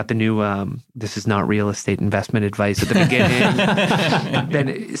even got the new, this is not real estate investment advice at the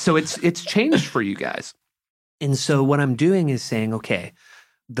beginning. So it's changed for you guys. And so what I'm doing is saying, okay,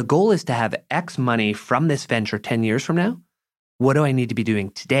 the goal is to have X money from this venture 10 years from now. What do I need to be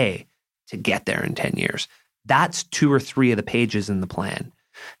doing today to get there in 10 years? That's 2 or 3 of the pages in the plan.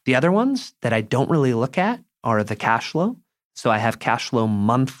 The other ones that I don't really look at are the cash flow. So I have cash flow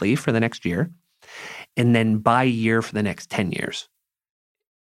monthly for the next year, and then by year for the next 10 years.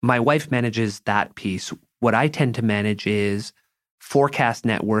 My wife manages that piece. What I tend to manage is forecast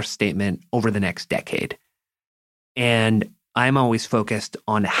net worth statement over the next decade. And I'm always focused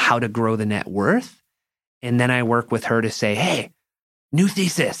on how to grow the net worth. And then I work with her to say, hey, new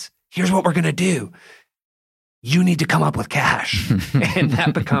thesis, here's what we're going to do. You need to come up with cash. And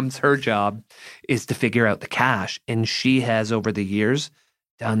that becomes her job, is to figure out the cash. And she has, over the years,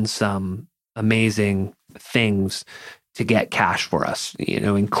 done some amazing things to get cash for us,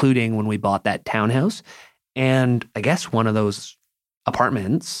 including when we bought that townhouse and I guess one of those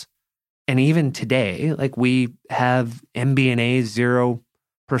apartments. And even today, like, we have MBNA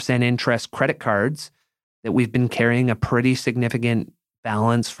 0% interest credit cards that we've been carrying a pretty significant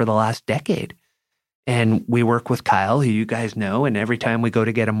balance for the last decade. And we work with Kyle, who you guys know, and every time we go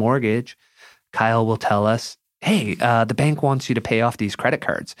to get a mortgage, Kyle will tell us, hey, the bank wants you to pay off these credit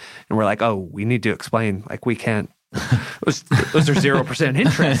cards. And we're like, oh, we need to explain, like, we can't, those are 0%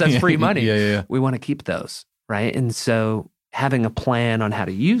 interest. That's free money. Yeah. We want to keep those, right? And so having a plan on how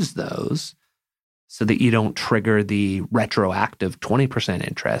to use those so that you don't trigger the retroactive 20%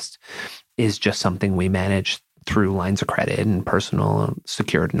 interest is just something we manage through lines of credit and personal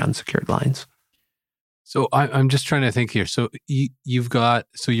secured and unsecured lines. So I'm just trying to think here. So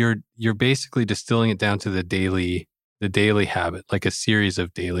you're basically distilling it down to the daily habit, like a series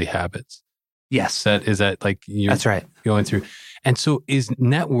of daily habits. Yes. Is that like that's right. Going through. And so is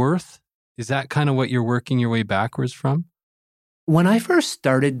net worth, is that kind of what you're working your way backwards from? When I first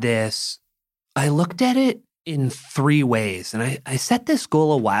started this, I looked at it in 3 ways. And I set this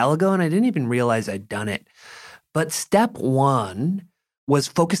goal a while ago and I didn't even realize I'd done it. But step 1 was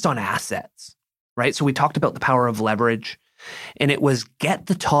focused on assets, right? So we talked about the power of leverage, and it was get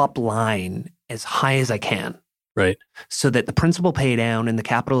the top line as high as I can. Right. So that the principal pay down and the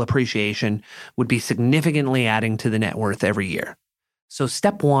capital appreciation would be significantly adding to the net worth every year. So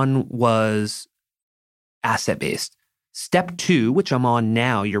step one was asset-based. Step two, which I'm on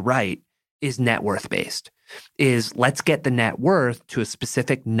now, you're right, is net worth-based. Is let's get the net worth to a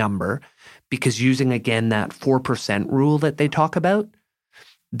specific number, because using, again, that 4% rule that they talk about,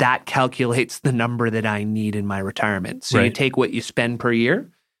 that calculates the number that I need in my retirement. So you take what you spend per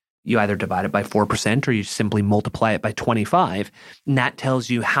year, you either divide it by 4% or you simply multiply it by 25, and that tells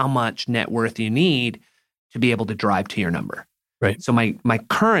you how much net worth you need to be able to drive to your number. Right. So my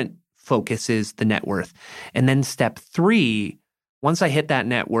current focus is the net worth. And then step three, once I hit that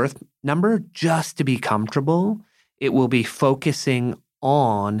net worth number, just to be comfortable, it will be focusing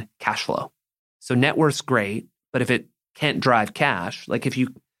on cash flow. So net worth's great, but if it can't drive cash, like if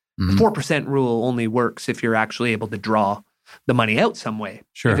you, 4% rule only works if you're actually able to draw the money out some way.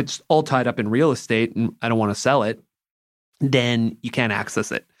 Sure. If it's all tied up in real estate and I don't want to sell it, then you can't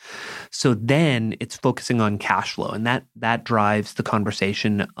access it. So then it's focusing on cash flow. And that drives the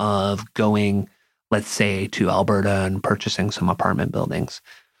conversation of going, let's say, to Alberta and purchasing some apartment buildings.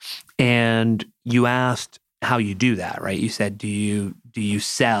 And you asked how you do that, right? You said, do you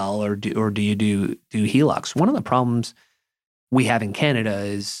sell or do you do HELOCs? One of the problems we have in Canada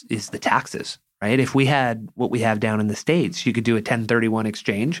is the taxes, right? If we had what we have down in the States, you could do a 1031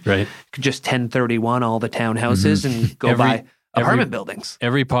 exchange. Right. You could just 1031 all the townhouses and go buy apartment buildings.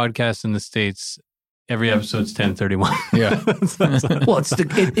 Every podcast in the States, every episode's 1031. Yeah. Well, it's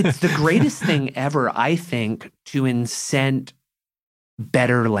the greatest thing ever, I think, to incent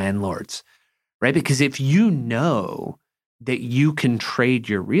better landlords, right? Because if you know that you can trade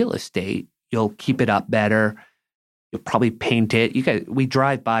your real estate, you'll keep it up better. You'll probably paint it. We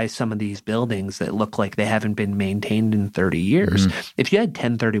drive by some of these buildings that look like they haven't been maintained in 30 years. If you had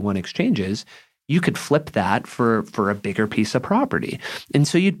 1031 exchanges, you could flip that for a bigger piece of property. And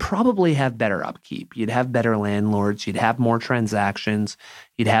so you'd probably have better upkeep. You'd have better landlords. You'd have more transactions.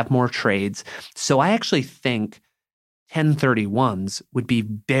 You'd have more trades. So I actually think 1031s would be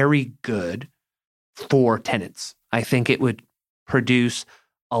very good for tenants. I think it would produce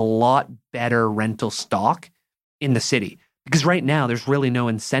a lot better rental stock in the city. Because right now, there's really no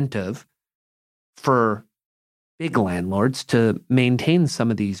incentive for big landlords to maintain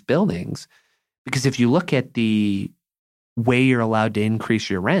some of these buildings. Because if you look at the way you're allowed to increase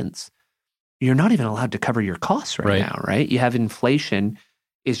your rents, you're not even allowed to cover your costs right now, right? You have inflation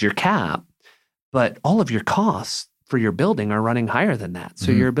is your cap, but all of your costs for your building are running higher than that.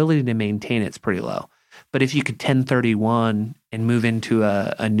 So your ability to maintain it's pretty low. But if you could 1031 and move into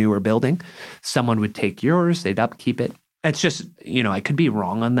a newer building, someone would take yours, they'd upkeep it. It's just, I could be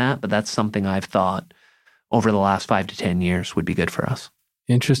wrong on that, but that's something I've thought over the last 5 to 10 years would be good for us.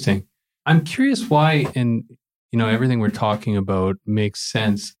 Interesting. I'm curious why, and everything we're talking about makes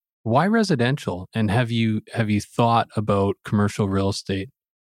sense. Why residential? And have you thought about commercial real estate?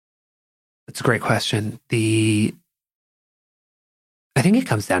 That's a great question. I think it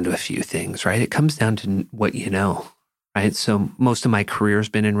comes down to a few things, right? It comes down to what you know, right? So most of my career has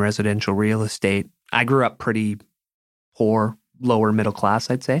been in residential real estate. I grew up pretty poor, lower middle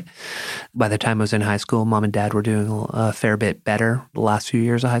class, I'd say. By the time I was in high school, mom and dad were doing a fair bit better the last few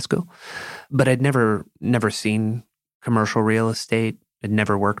years of high school. But I'd never seen commercial real estate. I'd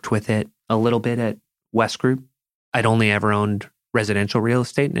never worked with it. A little bit at West Group. I'd only ever owned residential real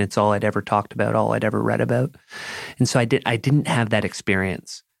estate, and it's all I'd ever talked about, all I'd ever read about. And so I didn't have that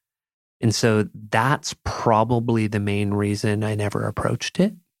experience. And so that's probably the main reason I never approached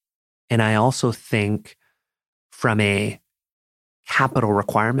it. And I also think from a capital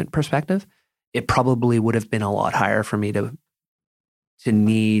requirement perspective, it probably would have been a lot higher for me to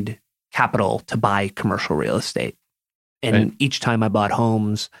need capital to buy commercial real estate. And each time I bought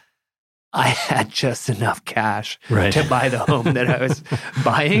homes, I had just enough cash to buy the home that I was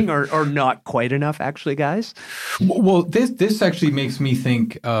buying, or not quite enough, actually, guys. Well, this actually makes me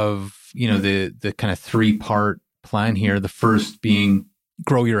think of, the kind of 3-part plan here. The first being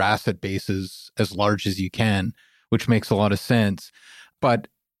grow your asset bases as large as you can, which makes a lot of sense. But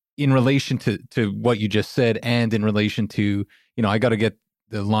in relation to what you just said, and in relation to, I got to get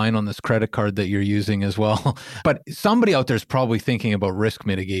the line on this credit card that you're using as well. But somebody out there is probably thinking about risk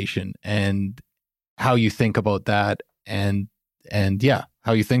mitigation and how you think about that, and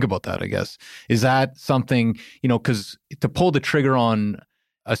how you think about that, I guess. Is that something, because to pull the trigger on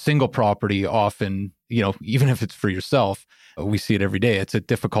a single property often, even if it's for yourself, we see it every day. It's a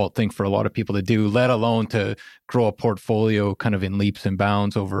difficult thing for a lot of people to do, let alone to grow a portfolio kind of in leaps and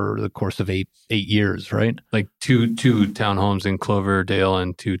bounds over the course of eight years, right? Like two townhomes in Cloverdale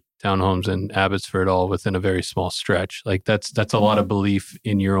and 2 townhomes in Abbotsford all within a very small stretch. Like that's a lot of belief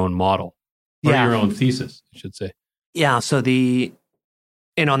in your own model or your own thesis, I should say. Yeah. So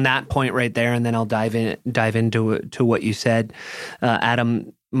and on that point right there, and then I'll dive into what you said,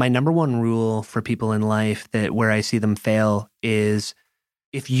 Adam. My number one rule for people in life that where I see them fail is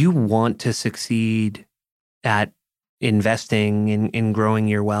if you want to succeed at investing in growing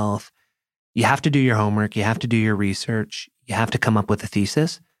your wealth, you have to do your homework, you have to do your research, you have to come up with a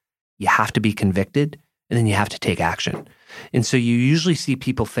thesis, you have to be convicted, and then you have to take action. And so you usually see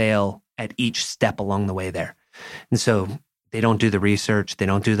people fail at each step along the way there. And so they don't do the research, they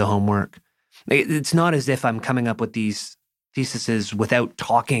don't do the homework. It's not as if I'm coming up with these theses without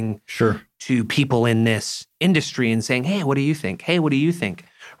talking to people in this industry and saying, hey, what do you think? Hey, what do you think?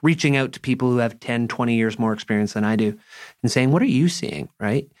 Reaching out to people who have 10, 20 years more experience than I do and saying, what are you seeing,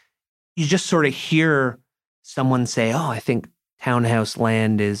 right? You just sort of hear someone say, oh, I think townhouse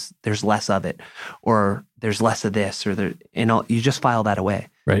land there's less of it, or there's less of this, or you just file that away.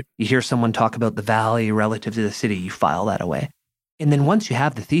 Right. You hear someone talk about the valley relative to the city, you file that away. And then once you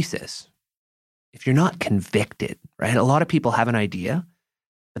have the thesis, if you're not convicted, right? A lot of people have an idea,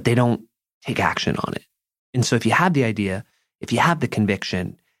 but they don't take action on it. And so if you have the idea, if you have the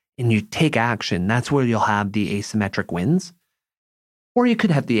conviction and you take action, that's where you'll have the asymmetric wins, or you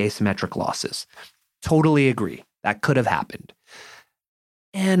could have the asymmetric losses. Totally agree. That could have happened.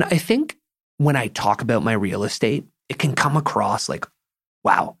 And I think when I talk about my real estate, it can come across like,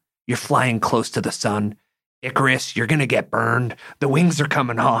 wow, you're flying close to the sun. Icarus, you're going to get burned. The wings are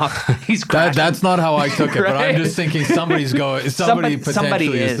coming off. He's crashing. That's not how I took it, right? But I'm just thinking somebody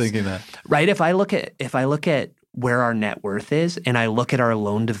potentially is thinking that. Right? If I look at where our net worth is and I look at our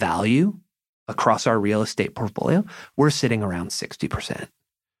loan to value across our real estate portfolio, we're sitting around 60%.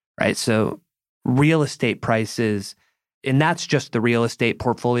 Right? So real estate prices, and that's just the real estate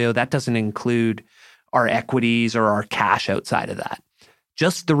portfolio. That doesn't include our equities or our cash outside of that.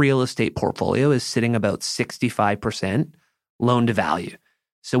 Just the real estate portfolio is sitting about 65% loan to value.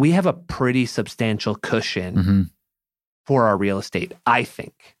 So we have a pretty substantial cushion for our real estate, I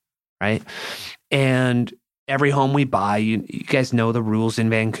think, right? And every home we buy, you guys know the rules in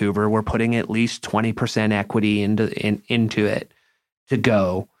Vancouver. We're putting at least 20% equity into it to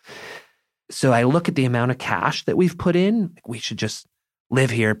go. So I look at the amount of cash that we've put in. We should just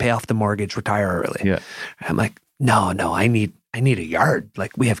live here, pay off the mortgage, retire early. Yeah. I'm like, no, I need a yard.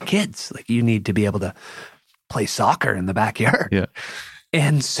 Like, we have kids. Like, you need to be able to play soccer in the backyard. Yeah.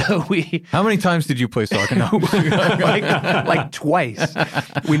 And so How many times did you play soccer now? like twice.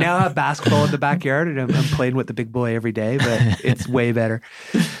 We now have basketball in the backyard, and I'm playing with the big boy every day, but it's way better.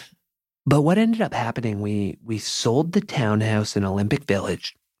 But what ended up happening, we sold the townhouse in Olympic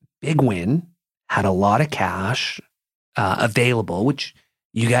Village. Big win. Had a lot of cash available, which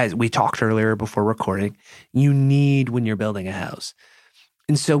you guys, we talked earlier before recording, you need when you're building a house.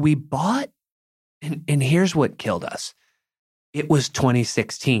 And so we bought, and here's what killed us. It was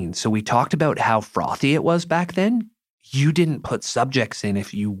 2016. So we talked about how frothy it was back then. You didn't put subjects in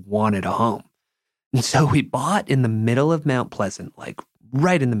if you wanted a home. And so we bought in the middle of Mount Pleasant, like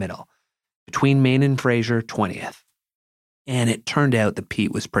right in the middle, between Main and Fraser, 20th. And it turned out the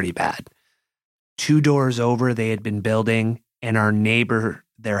peat was pretty bad. 2 doors over, they had been building, and our neighbor,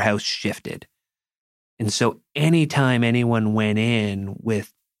 their house shifted. And so anytime anyone went in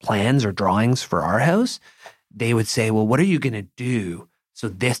with plans or drawings for our house, they would say, well, what are you going to do so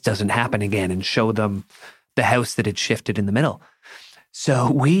this doesn't happen again, and show them the house that had shifted in the middle.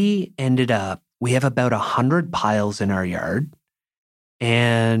 So we have about 100 piles in our yard.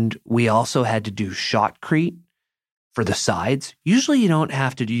 And we also had to do shotcrete for the sides. Usually you don't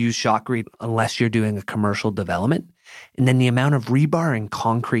have to use shotcrete unless you're doing a commercial development. And then the amount of rebar and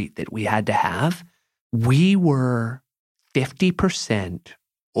concrete that we had to have, we were 50%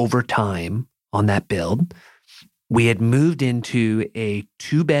 over time on that build. We had moved into a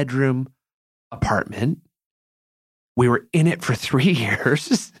 2-bedroom apartment. We were in it for 3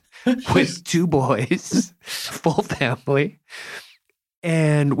 years with 2 boys, full family,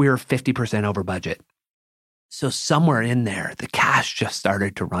 and we were 50% over budget. So somewhere in there, the cash just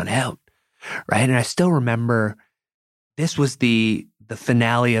started to run out, right? And I still remember this was the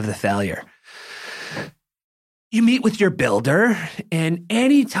finale of the failure. You meet with your builder, and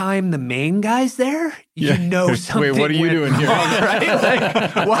anytime the main guy's there, you know something. Wait, what are you doing here?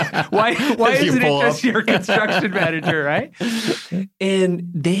 Right? Like, why isn't it just your construction manager, right? And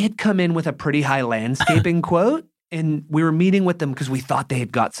they had come in with a pretty high landscaping quote, and we were meeting with them because we thought they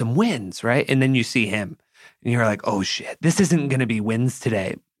had got some wins, right? And then you see him, and you're like, oh shit, this isn't going to be wins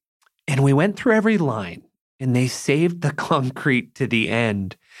today. And we went through every line, and they saved the concrete to the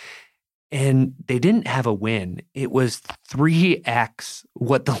end. And they didn't have a win. It was 3x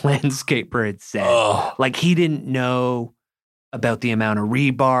what the landscaper had said. Oh. Like he didn't know about the amount of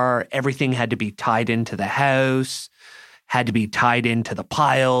rebar. Everything had to be tied into the house, had to be tied into the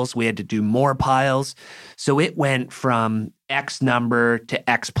piles. We had to do more piles. So it went from X number to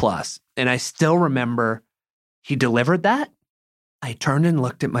X plus. And I still remember he delivered that. I turned and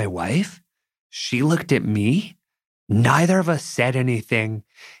looked at my wife. She looked at me. Neither of us said anything.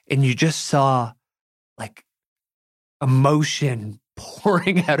 And you just saw like emotion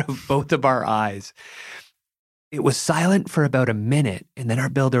pouring out of both of our eyes. It was silent for about a minute. And then our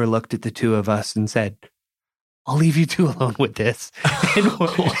builder looked at the two of us and said, I'll leave you two alone with this.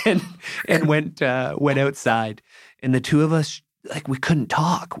 and went outside. And the two of us, like, we couldn't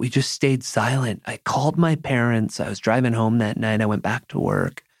talk. We just stayed silent. I called my parents. I was driving home that night. I went back to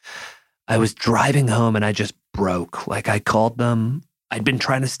work. I was driving home and I just broke. Like, I called them. I'd been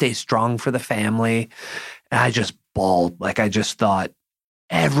trying to stay strong for the family. And I just bawled. Like, I just thought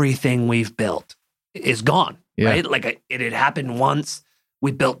everything we've built is gone, right? Like, it had happened once.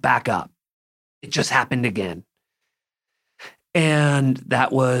 We built back up. It just happened again. And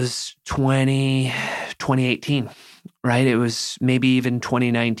that was 2018, right? It was maybe even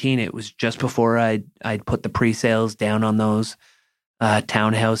 2019. It was just before I'd put the pre-sales down on those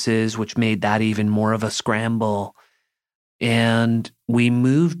townhouses, which made that even more of a scramble. And we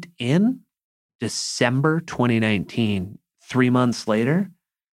moved in December 2019. 3 months later,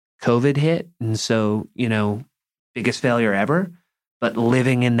 COVID hit. And so, biggest failure ever. But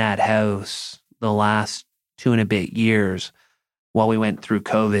living in that house the last 2 and a bit years while we went through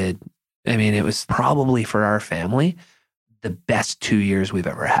COVID, I mean, it was probably for our family the best 2 years we've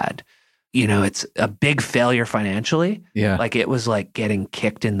ever had. It's a big failure financially. Yeah. Like it was like getting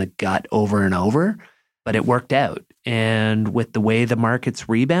kicked in the gut over and over, but it worked out. And with the way the market's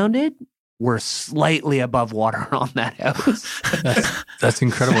rebounded, we're slightly above water on that house. That's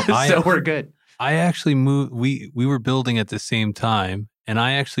incredible. So we're good. I actually moved, we were building at the same time, and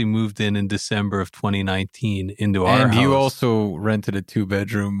I actually moved in December of 2019 into our house. And you also rented a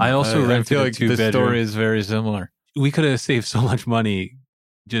 2-bedroom. I also rented I feel like a 2-bedroom. The story is very similar. We could have saved so much money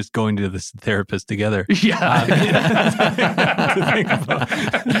just going to this therapist together. Yeah.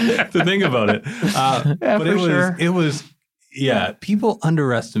 To think about it. But it was, people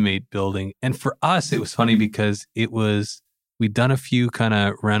underestimate building. And for us, it was funny because we'd done a few kind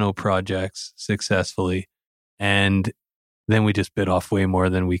of reno projects successfully. And then we just bit off way more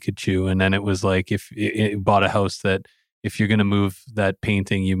than we could chew. And then it was like, if it bought a house that if you're going to move that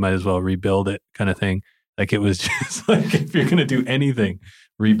painting, you might as well rebuild it kind of thing. Like it was just like, if you're going to do anything,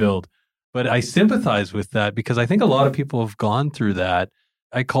 rebuild. But I sympathize with that because I think a lot of people have gone through that.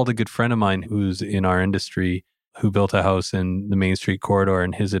 I called a good friend of mine who's in our industry who built a house in the Main Street corridor.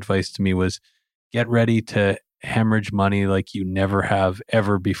 And his advice to me was get ready to hemorrhage money like you never have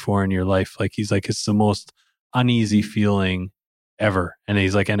ever before in your life. Like he's like, it's the most uneasy feeling ever. And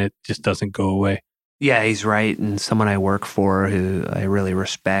he's like, and it just doesn't go away. Yeah, he's right. And someone I work for who I really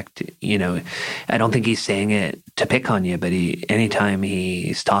respect, I don't think he's saying it to pick on you, but anytime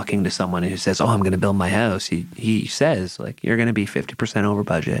he's talking to someone who says, I'm going to build my house, he says, like, you're going to be 50% over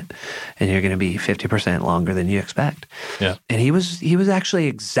budget and you're going to be 50% longer than you expect. Yeah. And he was actually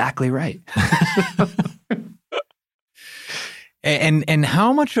exactly right. And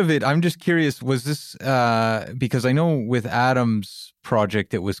how much of it, I'm just curious, was this, because I know with Adam's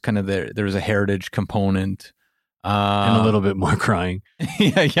project, it was kind of there was a heritage component. And a little bit more crying.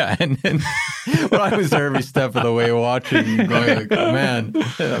 Yeah. And well, I was there every step of the way watching, going like, man,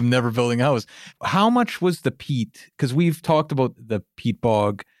 I'm never building a house. How much was the peat? Because we've talked about the peat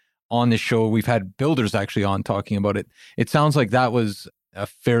bog on the show. We've had builders actually on talking about it. It sounds like that was a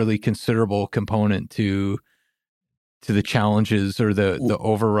fairly considerable component to the challenges or the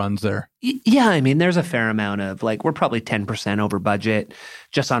overruns there. Yeah, I mean, there's a fair amount of, like, we're probably 10% over budget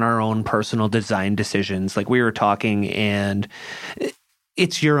just on our own personal design decisions. Like we were talking, and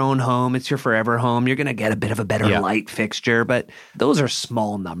it's your own home. It's your forever home. You're going to get a bit of a better light fixture, but those are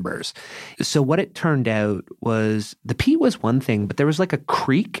small numbers. So what it turned out was the peat was one thing, but there was like a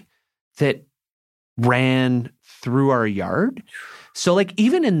creek that ran through our yard. So like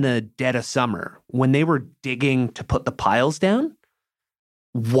even in the dead of summer, when they were digging to put the piles down,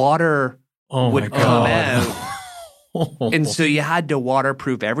 water would come out. And so you had to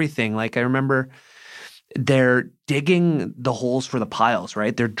waterproof everything. Like I remember they're digging the holes for the piles,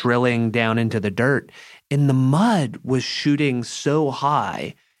 right? They're drilling down into the dirt. And the mud was shooting so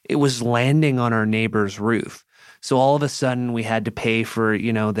high, it was landing on our neighbor's roof. So all of a sudden we had to pay for,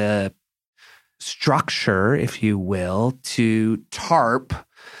 the structure, if you will, to tarp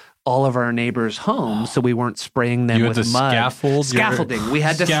all of our neighbors' homes, so we weren't spraying them with mud. Scaffolding. We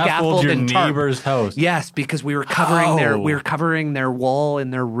had to scaffold your and tarp. neighbor's house. Yes, because we were covering their wall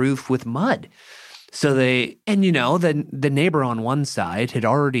and their roof with mud. So the neighbor on one side had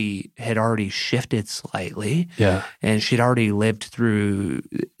already shifted slightly. Yeah. And she'd already lived through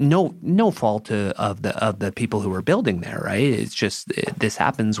no fault of the people who were building there, right? It's just this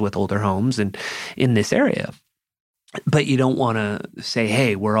happens with older homes and in this area. But you don't want to say,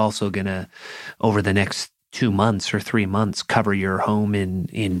 hey, we're also going to, over the next 2 months or 3 months, cover your home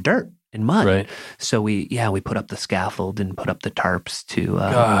in dirt and mud. Right. So we put up the scaffold and put up the tarps to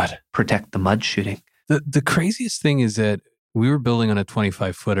protect the mud shooting. The craziest thing is that we were building on a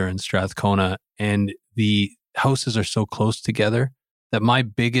 25-footer in Strathcona, and the houses are so close together that my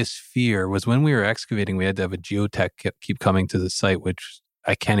biggest fear was when we were excavating, we had to have a geotech keep coming to the site, which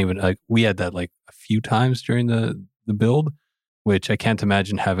I can't even, we had that a few times during the build, which I can't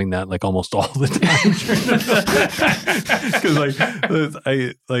imagine having that almost all the time. Because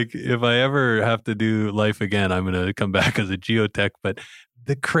if I ever have to do life again, I'm going to come back as a geotech. But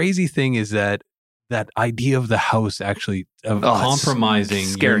the crazy thing is that idea of the house actually compromising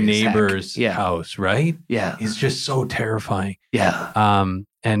your neighbor's house, right? Yeah. Is just so terrifying. Yeah.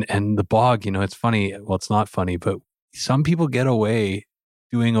 And the bog, it's funny. Well, it's not funny, but some people get away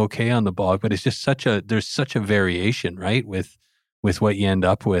doing okay on the bog, but it's just there's such a variation, right? With what you end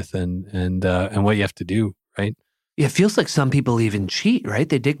up with and what you have to do, right? Yeah, it feels like some people even cheat, right?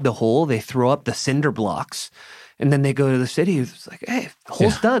 They dig the hole, they throw up the cinder blocks, and then they go to the city. It's like, hey, the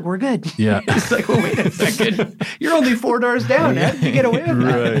hole's dug, we're good. Yeah. It's like, well, wait a second. You're only 4 doors down. How did you get away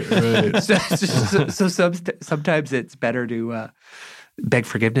with that? Right. So sometimes it's better to beg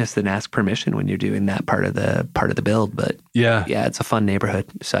forgiveness than ask permission when you're doing that part of the build. But yeah, it's a fun neighborhood.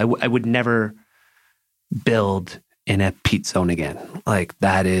 So I would never build in a peat zone again.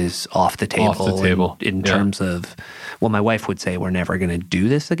 That is off the table. Off the table. In terms of, well, my wife would say we're never going to do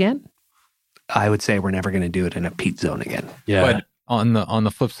this again. I would say we're never going to do it in a peat zone again. Yeah. But on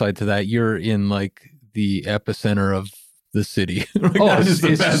the flip side to that, you're in the epicenter of the city.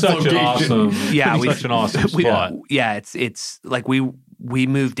 It's such an awesome. Yeah, such an awesome spot. It's like we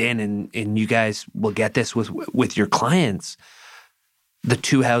moved in, and you guys will get this with your clients. The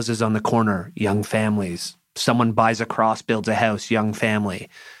 2 houses on the corner, young families. Someone buys a cross, builds a house, young family.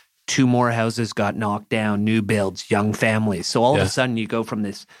 2 more houses got knocked down, new builds, young families. So all of a sudden you go from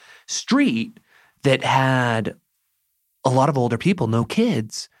this street that had a lot of older people, no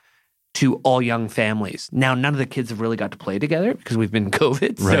kids, to all young families. Now, none of the kids have really got to play together because we've been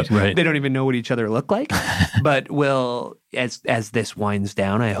COVID. So they don't even know what each other look like. But as this winds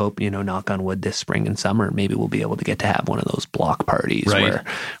down, I hope, knock on wood, this spring and summer, maybe we'll be able to get to have one of those block parties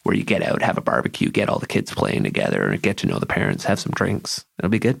where you get out, have a barbecue, get all the kids playing together, and get to know the parents, have some drinks. It'll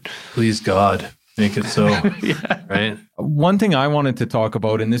be good. Please, God, make it so. Right? One thing I wanted to talk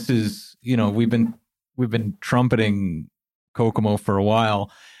about, and this is, we've been trumpeting Kokomo for a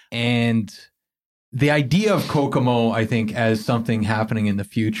while. And the idea of Kokomo, I think, as something happening in the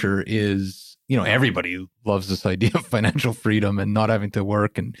future is, everybody loves this idea of financial freedom and not having to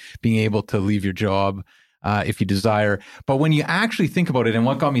work and being able to leave your job if you desire. But when you actually think about it, and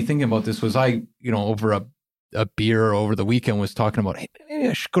what got me thinking about this was over a beer over the weekend was talking about, hey,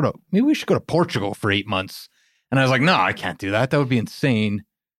 maybe we should go to Portugal for 8 months. And I was like, no, I can't do that. That would be insane.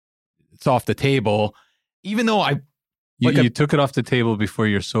 It's off the table. Even though you took it off the table before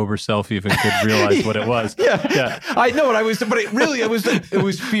your sober self even could realize what it was. Yeah. I know what I was, but it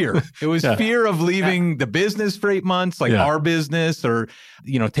was fear. It was fear of leaving the business for 8 months, our business, or,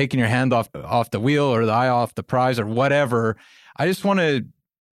 taking your hand off the wheel or the eye off the prize or whatever. I just want to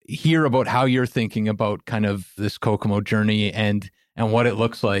hear about how you're thinking about kind of this Kokomo journey and what it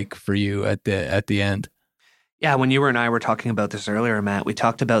looks like for you at the end. Yeah, when you and I were talking about this earlier, Matt, we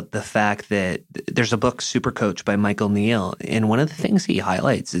talked about the fact that there's a book, Super Coach by Michael Neal. And one of the things he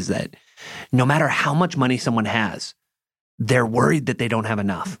highlights is that no matter how much money someone has, they're worried that they don't have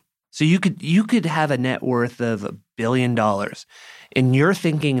enough. So you could have a net worth of $1 billion, and you're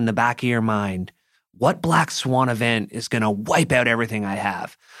thinking in the back of your mind, what black swan event is going to wipe out everything I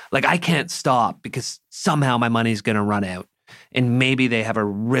have? I can't stop because somehow my money's going to run out. And maybe they have a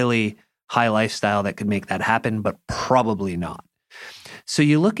really high lifestyle that could make that happen, but probably not. So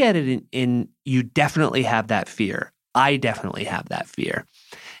you look at it and you definitely have that fear. I definitely have that fear.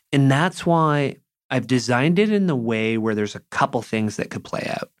 And that's why I've designed it in the way where there's a couple things that could play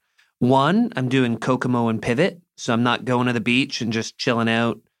out. One, I'm doing Kokomo and pivot. So I'm not going to the beach and just chilling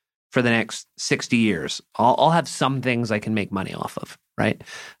out for the next 60 years. I'll have some things I can make money off of, right?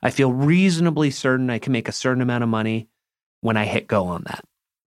 I feel reasonably certain I can make a certain amount of money when I hit go on that.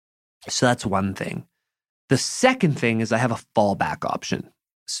 So that's one thing. The second thing is I have a fallback option.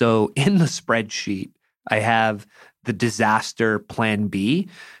 So in the spreadsheet, I have the disaster plan B,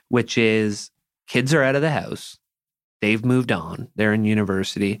 which is kids are out of the house. They've moved on. They're in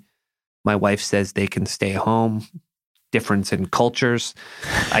university. My wife says they can stay home. Difference in cultures.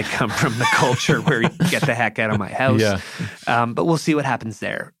 I come from the culture where you get the heck out of my house. Yeah. But we'll see what happens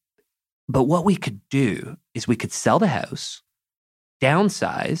there. But what we could do is we could sell the house,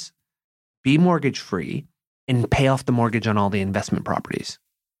 downsize, be mortgage free, and pay off the mortgage on all the investment properties.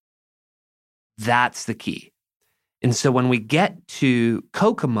 That's the key. And so when we get to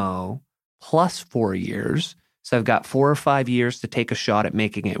Kokomo plus 4 years, so I've got 4 or 5 years to take a shot at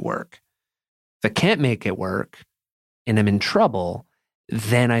making it work. If I can't make it work and I'm in trouble,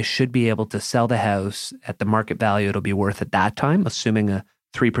 then I should be able to sell the house at the market value it'll be worth at that time, assuming a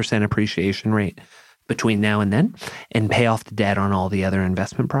 3% appreciation rate between now and then, and pay off the debt on all the other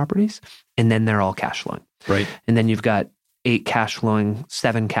investment properties. And then they're all cash flowing. Right. And then you've got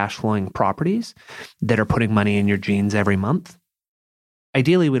 7 cash flowing properties that are putting money in your jeans every month.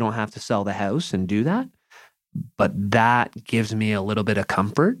 Ideally, we don't have to sell the house and do that. But that gives me a little bit of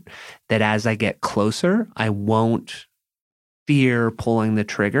comfort that as I get closer, I won't fear pulling the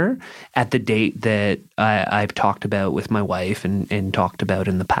trigger at the date that I've talked about with my wife and talked about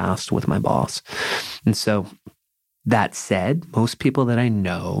in the past with my boss. And so that said, most people that I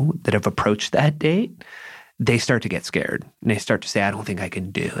know that have approached that date, they start to get scared and they start to say, I don't think I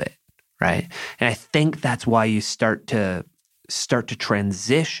can do it, right? And I think that's why you start to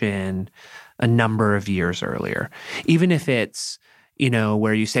transition a number of years earlier. Even if it's,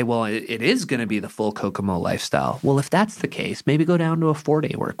 where you say, well, it is going to be the full Kokomo lifestyle. Well, if that's the case, maybe go down to a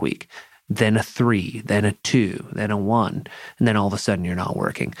 4-day work week, then a 3, then a 2, then a 1, and then all of a sudden you're not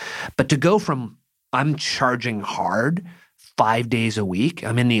working. But to go from I'm charging hard 5 days a week,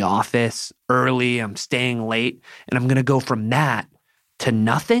 I'm in the office early, I'm staying late, and I'm going to go from that to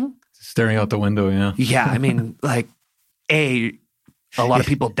nothing. Staring out the window, yeah. Yeah, I mean, a lot of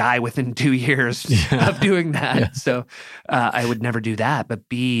people die within 2 years of doing that. Yeah. So I would never do that. But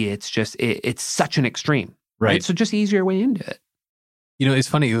B, it's just, it's such an extreme. Right. So just ease your way into it. It's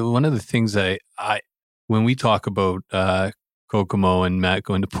funny. One of the things I when we talk about Kokomo and Matt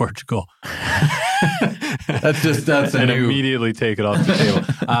going to Portugal, that's and immediately take it off the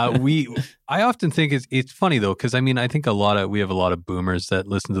table. I often think it's funny though, because I think we have a lot of boomers that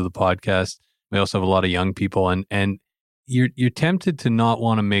listen to the podcast. We also have a lot of young people, and you're tempted to not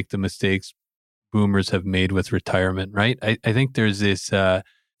want to make the mistakes boomers have made with retirement, right? I think there's this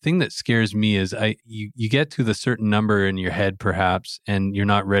thing that scares me is you get to the certain number in your head perhaps, and you're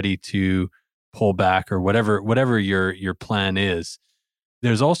not ready to pull back or whatever your plan is.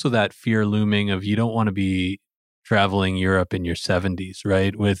 There's also that fear looming of you don't want to be traveling Europe in your 70s,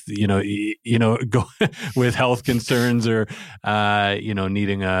 right? With go with health concerns or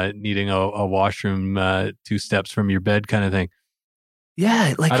needing a washroom 2 steps from your bed kind of thing.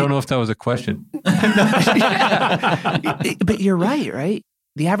 Yeah, I don't know if that was a question. But you're right?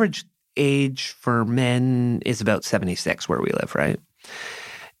 The average age for men is about 76 where we live, right?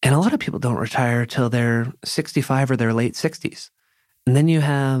 And a lot of people don't retire till they're 65 or their late 60s. And then you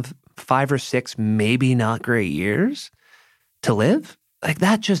have 5 or 6 maybe not great years to live. Like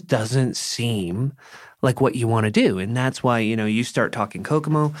that just doesn't seem like what you want to do. And that's why, you start talking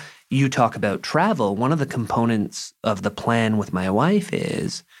Kokomo, you talk about travel. One of the components of the plan with my wife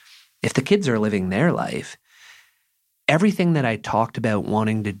is if the kids are living their life, everything that I talked about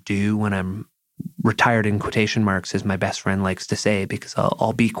wanting to do when I'm retired in quotation marks, as my best friend likes to say, because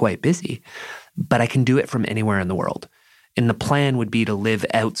I'll be quite busy, but I can do it from anywhere in the world. And the plan would be to live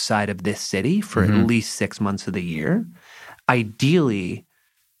outside of this city for at least 6 months of the year. Ideally,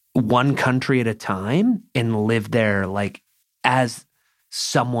 one country at a time and live there like as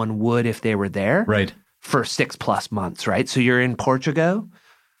someone would if they were there for 6+ months, right? So you're in Portugal,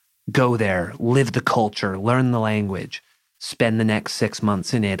 go there, live the culture, learn the language, spend the next 6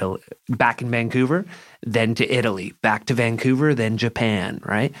 months in Italy, back in Vancouver, then to Italy, back to Vancouver, then Japan,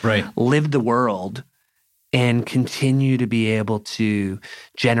 right? Right. Live the world and continue to be able to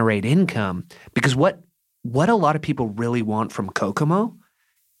generate income. Because what a lot of people really want from Kokomo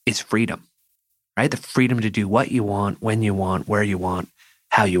is freedom, right? The freedom to do what you want, when you want, where you want,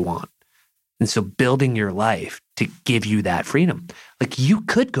 how you want. And so building your life to give you that freedom. Like you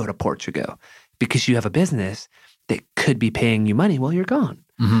could go to Portugal because you have a business that could be paying you money while you're gone.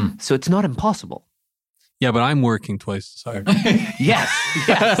 So it's not impossible. Yeah, but I'm working twice as hard. Yes,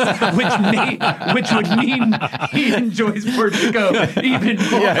 which would mean he enjoys Portico even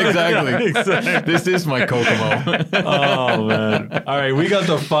more. Yeah, exactly. This is my Kokomo. Oh, man. All right, we got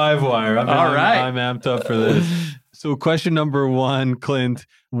the 5-wire. All right. I'm amped up for this. So question number 1, Clint,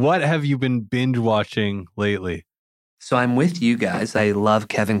 what have you been binge watching lately? So I'm with you guys. I love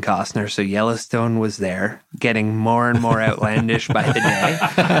Kevin Costner. So Yellowstone was there, getting more and more outlandish by the day.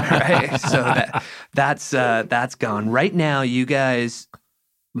 Right. So that's gone. Right now, you guys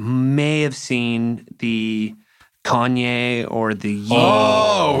may have seen the Kanye or the Ye.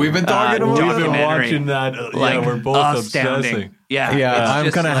 Oh, we've been talking about We've been documentary. watching that. Like, Yeah, we're both astounding. obsessing. Yeah. Yeah, it's I'm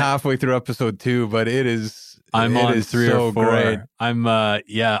just kind of like- halfway through episode 2, but it is. I'm it on is 3 so or 4. great. I'm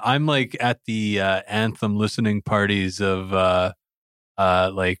I'm like at the anthem listening parties of Father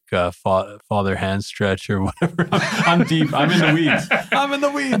Handstretch or whatever. I'm deep. I'm in the weeds. I'm in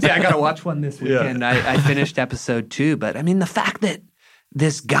the weeds. Yeah, I got to watch one this weekend. I finished episode 2, but I mean, the fact that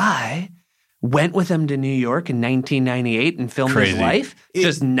this guy went with him to New York in 1998 and filmed Crazy. his life,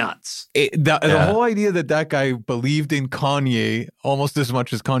 just nuts. The whole idea that guy believed in Kanye almost as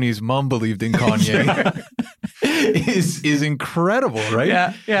much as Kanye's mom believed in Kanye is incredible, right?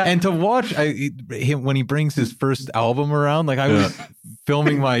 Yeah. And to watch him when he brings his first album around, like I was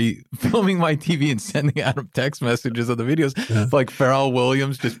filming my TV and sending out him text messages of the videos, like Pharrell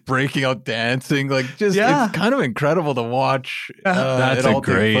Williams just breaking out dancing, like just it's kind of incredible to watch. That's it all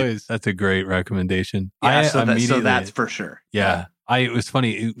take great. place. That's a great recommendation. Yeah, so immediately- that's for sure. Yeah. It was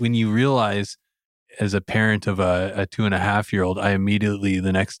funny when you realize as a parent of a 2.5-year-old, I immediately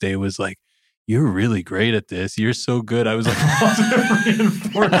the next day was like, you're really great at this. You're so good. I was like, positive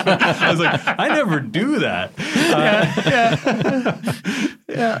reinforcement. I was like, I never do that.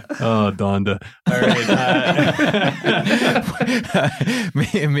 Yeah. Oh, Donda. All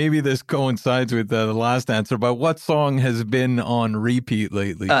right. Maybe this coincides with the last answer, but what song has been on repeat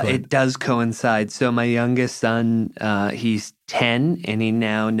lately? Clint? It does coincide. So my youngest son, he's 10 and he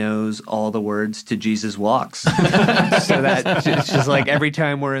now knows all the words to Jesus Walks. So that it's just like every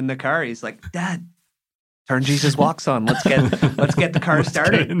time we're in the car, he's like, Dad, turn Jesus Walks on. Let's get the car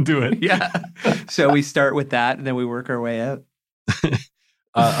started. Get into it. Yeah. So we start with that and then we work our way out.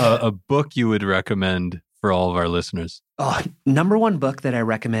 A book you would recommend for all of our listeners? Oh, number one book that I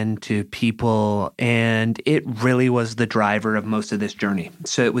recommend to people, and it really was the driver of most of this journey.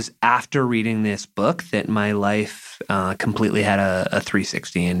 So it was after reading this book that my life completely had a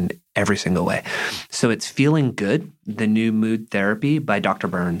 360 in every single way. So it's Feeling Good, the New Mood Therapy by Dr.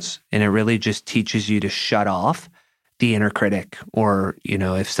 Burns. And it really just teaches you to shut off the inner critic, or,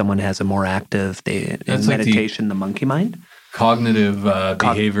 if someone has a more active in meditation, the monkey mind. Cognitive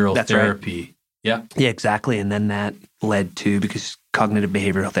behavioral that's therapy. Right. Yeah. Yeah, exactly. And then that led to, because cognitive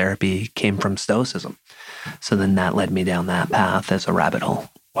behavioral therapy came from Stoicism. So then that led me down that path as a rabbit hole.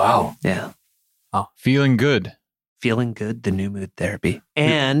 Wow. Yeah. Feeling Good. Feeling Good, the New Mood Therapy.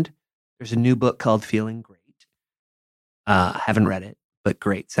 And there's a new book called Feeling Great. Haven't read it, but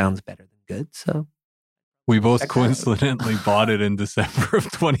great sounds better than good. So we both Check that coincidentally bought it in December of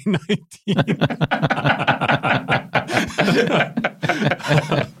 2019.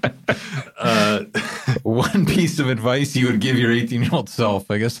 One piece of advice you would give your 18-year-old self,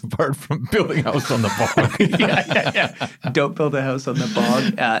 I guess, apart from building a house on the bog. yeah. Don't build a house on the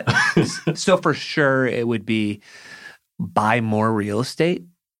bog. So for sure, it would be buy more real estate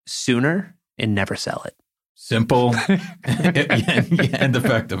sooner and never sell it. Simple and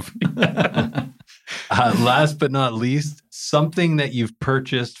effective. Last but not least, something that you've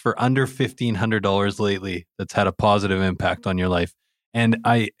purchased for under $1,500 lately that's had a positive impact on your life. And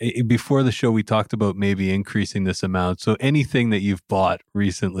before the show, we talked about maybe increasing this amount. So anything that you've bought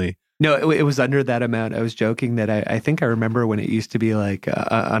recently. No, it was under that amount. I was joking that I think I remember when it used to be like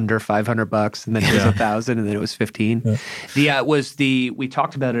under $500, and then it was 1,000, and then it was 15. Yeah. We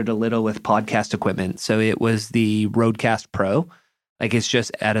talked about it a little with podcast equipment. So it was the Rodecaster Pro. Like, it's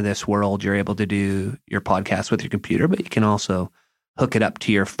just out of this world. You're able to do your podcast with your computer, but you can also hook it up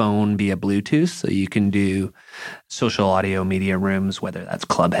to your phone via Bluetooth. So you can do social audio media rooms, whether that's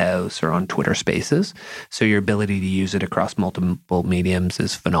Clubhouse or on Twitter Spaces. So your ability to use it across multiple mediums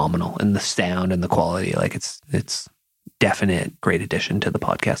is phenomenal. And the sound and the quality, like it's definite great addition to the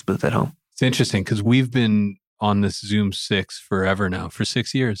podcast booth at home. It's interesting because we've been on this Zoom 6 forever now, for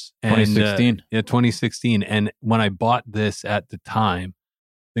 6 years. 2016. 2016. And when I bought this at the time,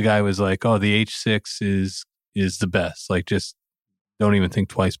 the guy was like, oh, the H6 is the best. Like, just don't even think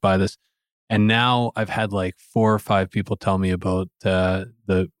twice, buy this. And now I've had like 4 or 5 people tell me about the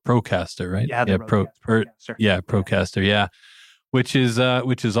Procaster, right? Yeah, the Procaster. Procaster, yeah, which is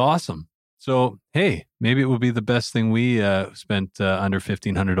awesome. So, hey, maybe it will be the best thing we spent under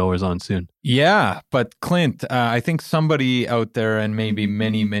 $1,500 on soon. Yeah, but Clint, I think somebody out there and maybe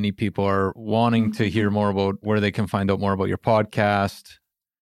many, many people are wanting to hear more about where they can find out more about your podcast,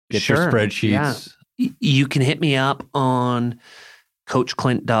 get your spreadsheets. Yeah. You can hit me up on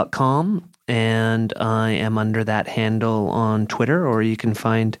coachclint.com, and I am under that handle on Twitter, or you can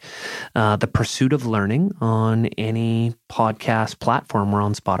find The Pursuit of Learning on any podcast platform. We're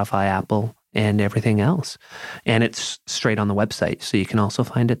on Spotify, Apple, and everything else. And it's straight on the website, so you can also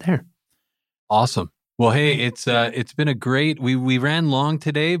find it there. Awesome. Well, hey, it's been a great, we ran long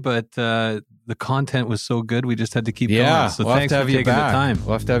today, but the content was so good, we just had to keep going. So we'll thanks have to have for you taking back. the time.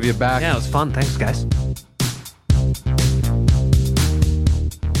 We'll have to have you back. Yeah, it was fun. Thanks, guys.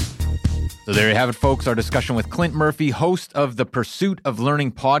 So there you have it, folks. Our discussion with Clint Murphy, host of the Pursuit of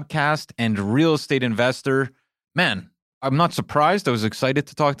Learning podcast and real estate investor. Man, I'm not surprised. I was excited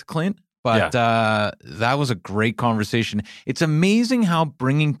to talk to Clint, but that was a great conversation. It's amazing how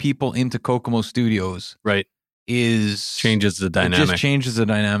bringing people into Kokomo Studios changes the dynamic. It just changes the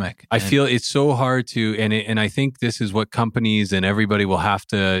dynamic. I feel it's so hard to, and I think this is what companies and everybody will have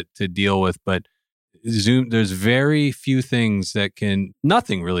to deal with, but Zoom, there's very few things that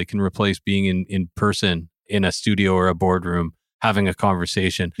nothing really can replace being in person in a studio or a boardroom having a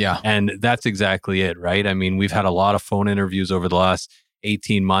conversation. Yeah. And that's exactly it, right? I mean, we've had a lot of phone interviews over the last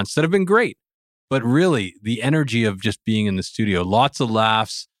 18 months that have been great, but really the energy of just being in the studio, lots of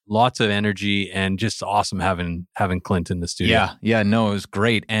laughs, lots of energy, and just awesome having Clint in the studio. Yeah, no, it was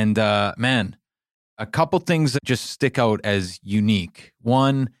great. And man, a couple things that just stick out as unique.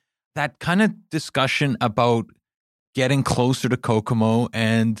 One, that kind of discussion about getting closer to Kokomo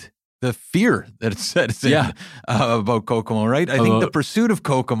and the fear that it sets in about Kokomo, right? I think the pursuit of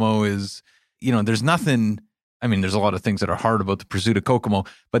Kokomo is, there's nothing, I mean, there's a lot of things that are hard about the pursuit of Kokomo,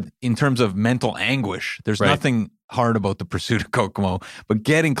 but in terms of mental anguish, there's nothing hard about the pursuit of Kokomo. But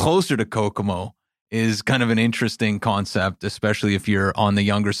getting closer to Kokomo is kind of an interesting concept, especially if you're on the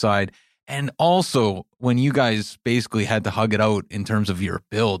younger side. And also, when you guys basically had to hug it out in terms of your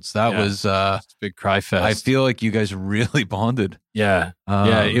builds, that was it's a big cry fest. I feel like you guys really bonded. Yeah.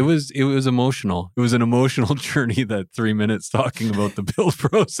 It was emotional. It was an emotional journey, that 3 minutes talking about the build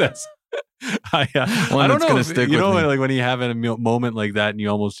process. I don't know. Like when you have a moment like that and you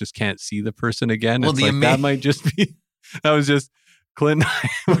almost just can't see the person again. Well, that might just be, that was just Clint.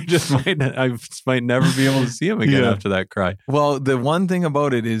 I might never be able to see him again after that cry. Well, the one thing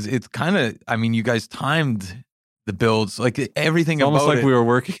about it is it's kind of, I mean, you guys timed the builds, like everything it's almost about like we were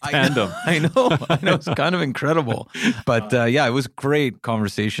working tandem. I know. It's kind of incredible. But it was great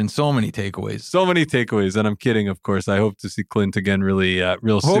conversation. So many takeaways. And I'm kidding, of course. I hope to see Clint again real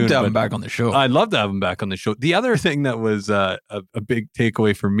soon. Hope to have him back on the show. I'd love to have him back on the show. The other thing that was a big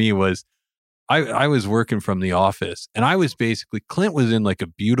takeaway for me was I was working from the office, and Clint was in like a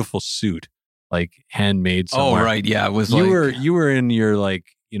beautiful suit, like handmade somewhere. Oh, right. Yeah. It was you were in your like,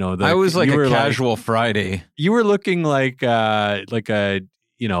 I was like a casual Friday. You were looking like a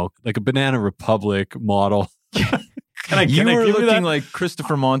Banana Republic model. You were looking like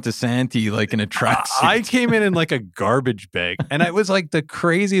Christopher Montesanti, like in a tracksuit. I came in like a garbage bag, and it was like the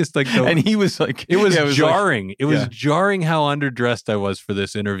craziest. And he was like, it was jarring. It was jarring how underdressed I was for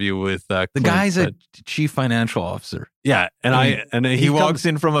this interview with the guy's a chief financial officer. Yeah, and he walks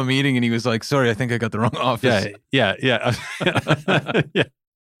in from a meeting, and he was like, "Sorry, I think I got the wrong office." Yeah.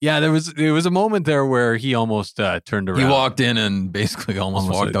 Yeah, there was a moment there where he almost turned around. He walked in and basically almost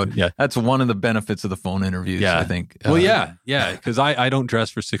walked out. Yeah, that's one of the benefits of the phone interviews. I think. Because I don't dress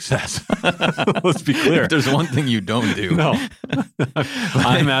for success. Let's be clear. If there's one thing you don't do. No,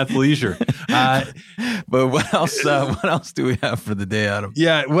 I'm athleisure. But what else? What else do we have for the day, Adam?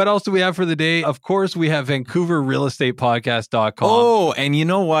 Yeah, what else do we have for the day? Of course, we have VancouverRealEstatePodcast.com. Oh, and you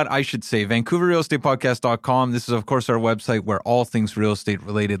know what? I should say VancouverRealEstatePodcast.com. This is, of course, our website where all things real estate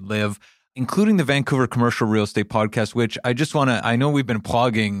related live, including the Vancouver Commercial Real Estate Podcast, which I know we've been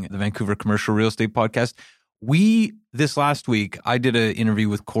plugging the Vancouver Commercial Real Estate Podcast. This last week, I did an interview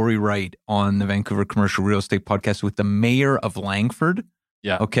with Corey Wright on the Vancouver Commercial Real Estate Podcast with the mayor of Langford.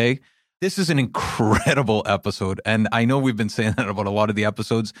 Yeah. Okay. This is an incredible episode. And I know we've been saying that about a lot of the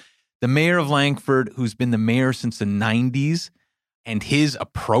episodes. The mayor of Langford, who's been the mayor since the 90s, and his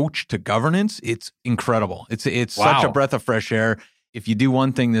approach to governance, it's incredible. It's such a breath of fresh air. If you do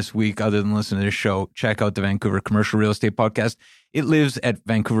one thing this week other than listen to this show, check out the Vancouver Commercial Real Estate Podcast. It lives at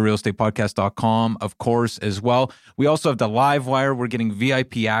VancouverRealEstatePodcast.com, of course, as well. We also have the Live Wire. We're getting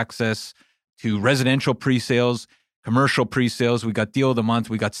VIP access to residential pre-sales. commercial pre-sales. We got deal of the month.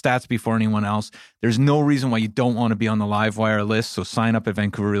 We got stats before anyone else. There's no reason why you don't want to be on the Livewire list. So sign up at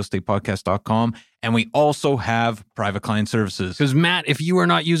VancouverRealEstatePodcast.com. And we also have private client services. Because Matt, if you are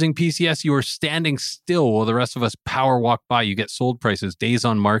not using PCS, you are standing still while the rest of us power walk by. You get sold prices, days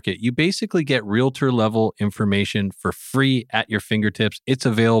on market. You basically get realtor level information for free at your fingertips. It's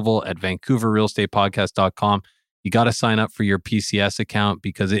available at VancouverRealEstatePodcast.com. You got to sign up for your PCS account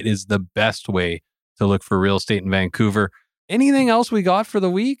because it is the best way to look for real estate in Vancouver. Anything else we got for the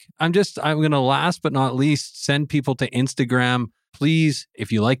week? I'm going to last but not least send people to Instagram. Please,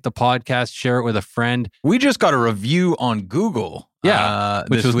 if you like the podcast, share it with a friend. We just got a review on Google. Which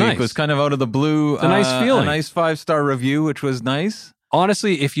this was week. nice. It was kind of out of the blue. It's a nice feeling. A nice 5-star review, which was nice.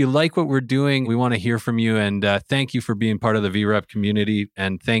 Honestly, if you like what we're doing, we want to hear from you. And thank you for being part of the VREP community.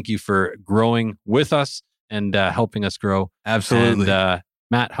 And thank you for growing with us and helping us grow. Absolutely. And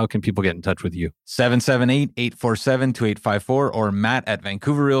Matt, how can people get in touch with you? 778-847-2854 or Matt at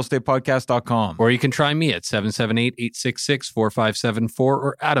VancouverRealEstatePodcast.com. Or you can try me at 778-866-4574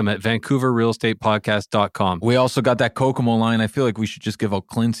 or Adam at VancouverRealEstatePodcast.com. We also got that Kokomo line. I feel like we should just give out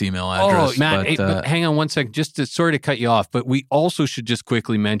Clint's email address. Oh, Matt, but hang on one second. Sorry to cut you off, but we also should just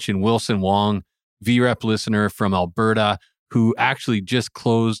quickly mention Wilson Wong, VREP listener from Alberta, who actually just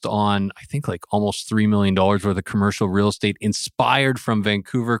closed on, I think, like almost $3 million worth of commercial real estate inspired from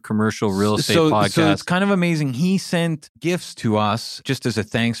Vancouver Commercial Real Estate Podcast. So it's kind of amazing. He sent gifts to us just as a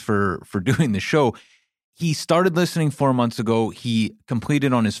thanks for doing the show. He started listening 4 months ago. He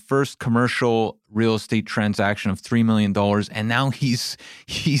completed on his first commercial real estate transaction of $3 million. And now he's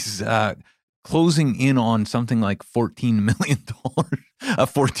closing in on something like $14 million, a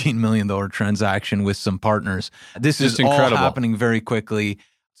 $14 million transaction with some partners. This is incredible. All happening very quickly.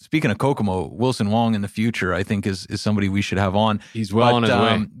 Speaking of Kokomo, Wilson Wong in the future, I think is somebody we should have on. He's on his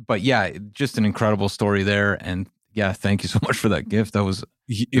way. But yeah, just an incredible story there. And yeah, thank you so much for that gift. It was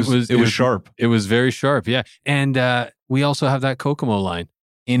sharp. It was very sharp. Yeah. And we also have that Kokomo line.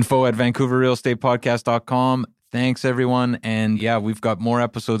 Info at VancouverRealEstatePodcast.com. Thanks, everyone. And yeah, we've got more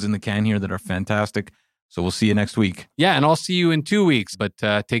episodes in the can here that are fantastic. So we'll see you next week. Yeah, and I'll see you in 2 weeks, but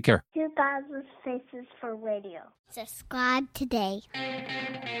take care. 2000 Faces for Radio. Subscribe today.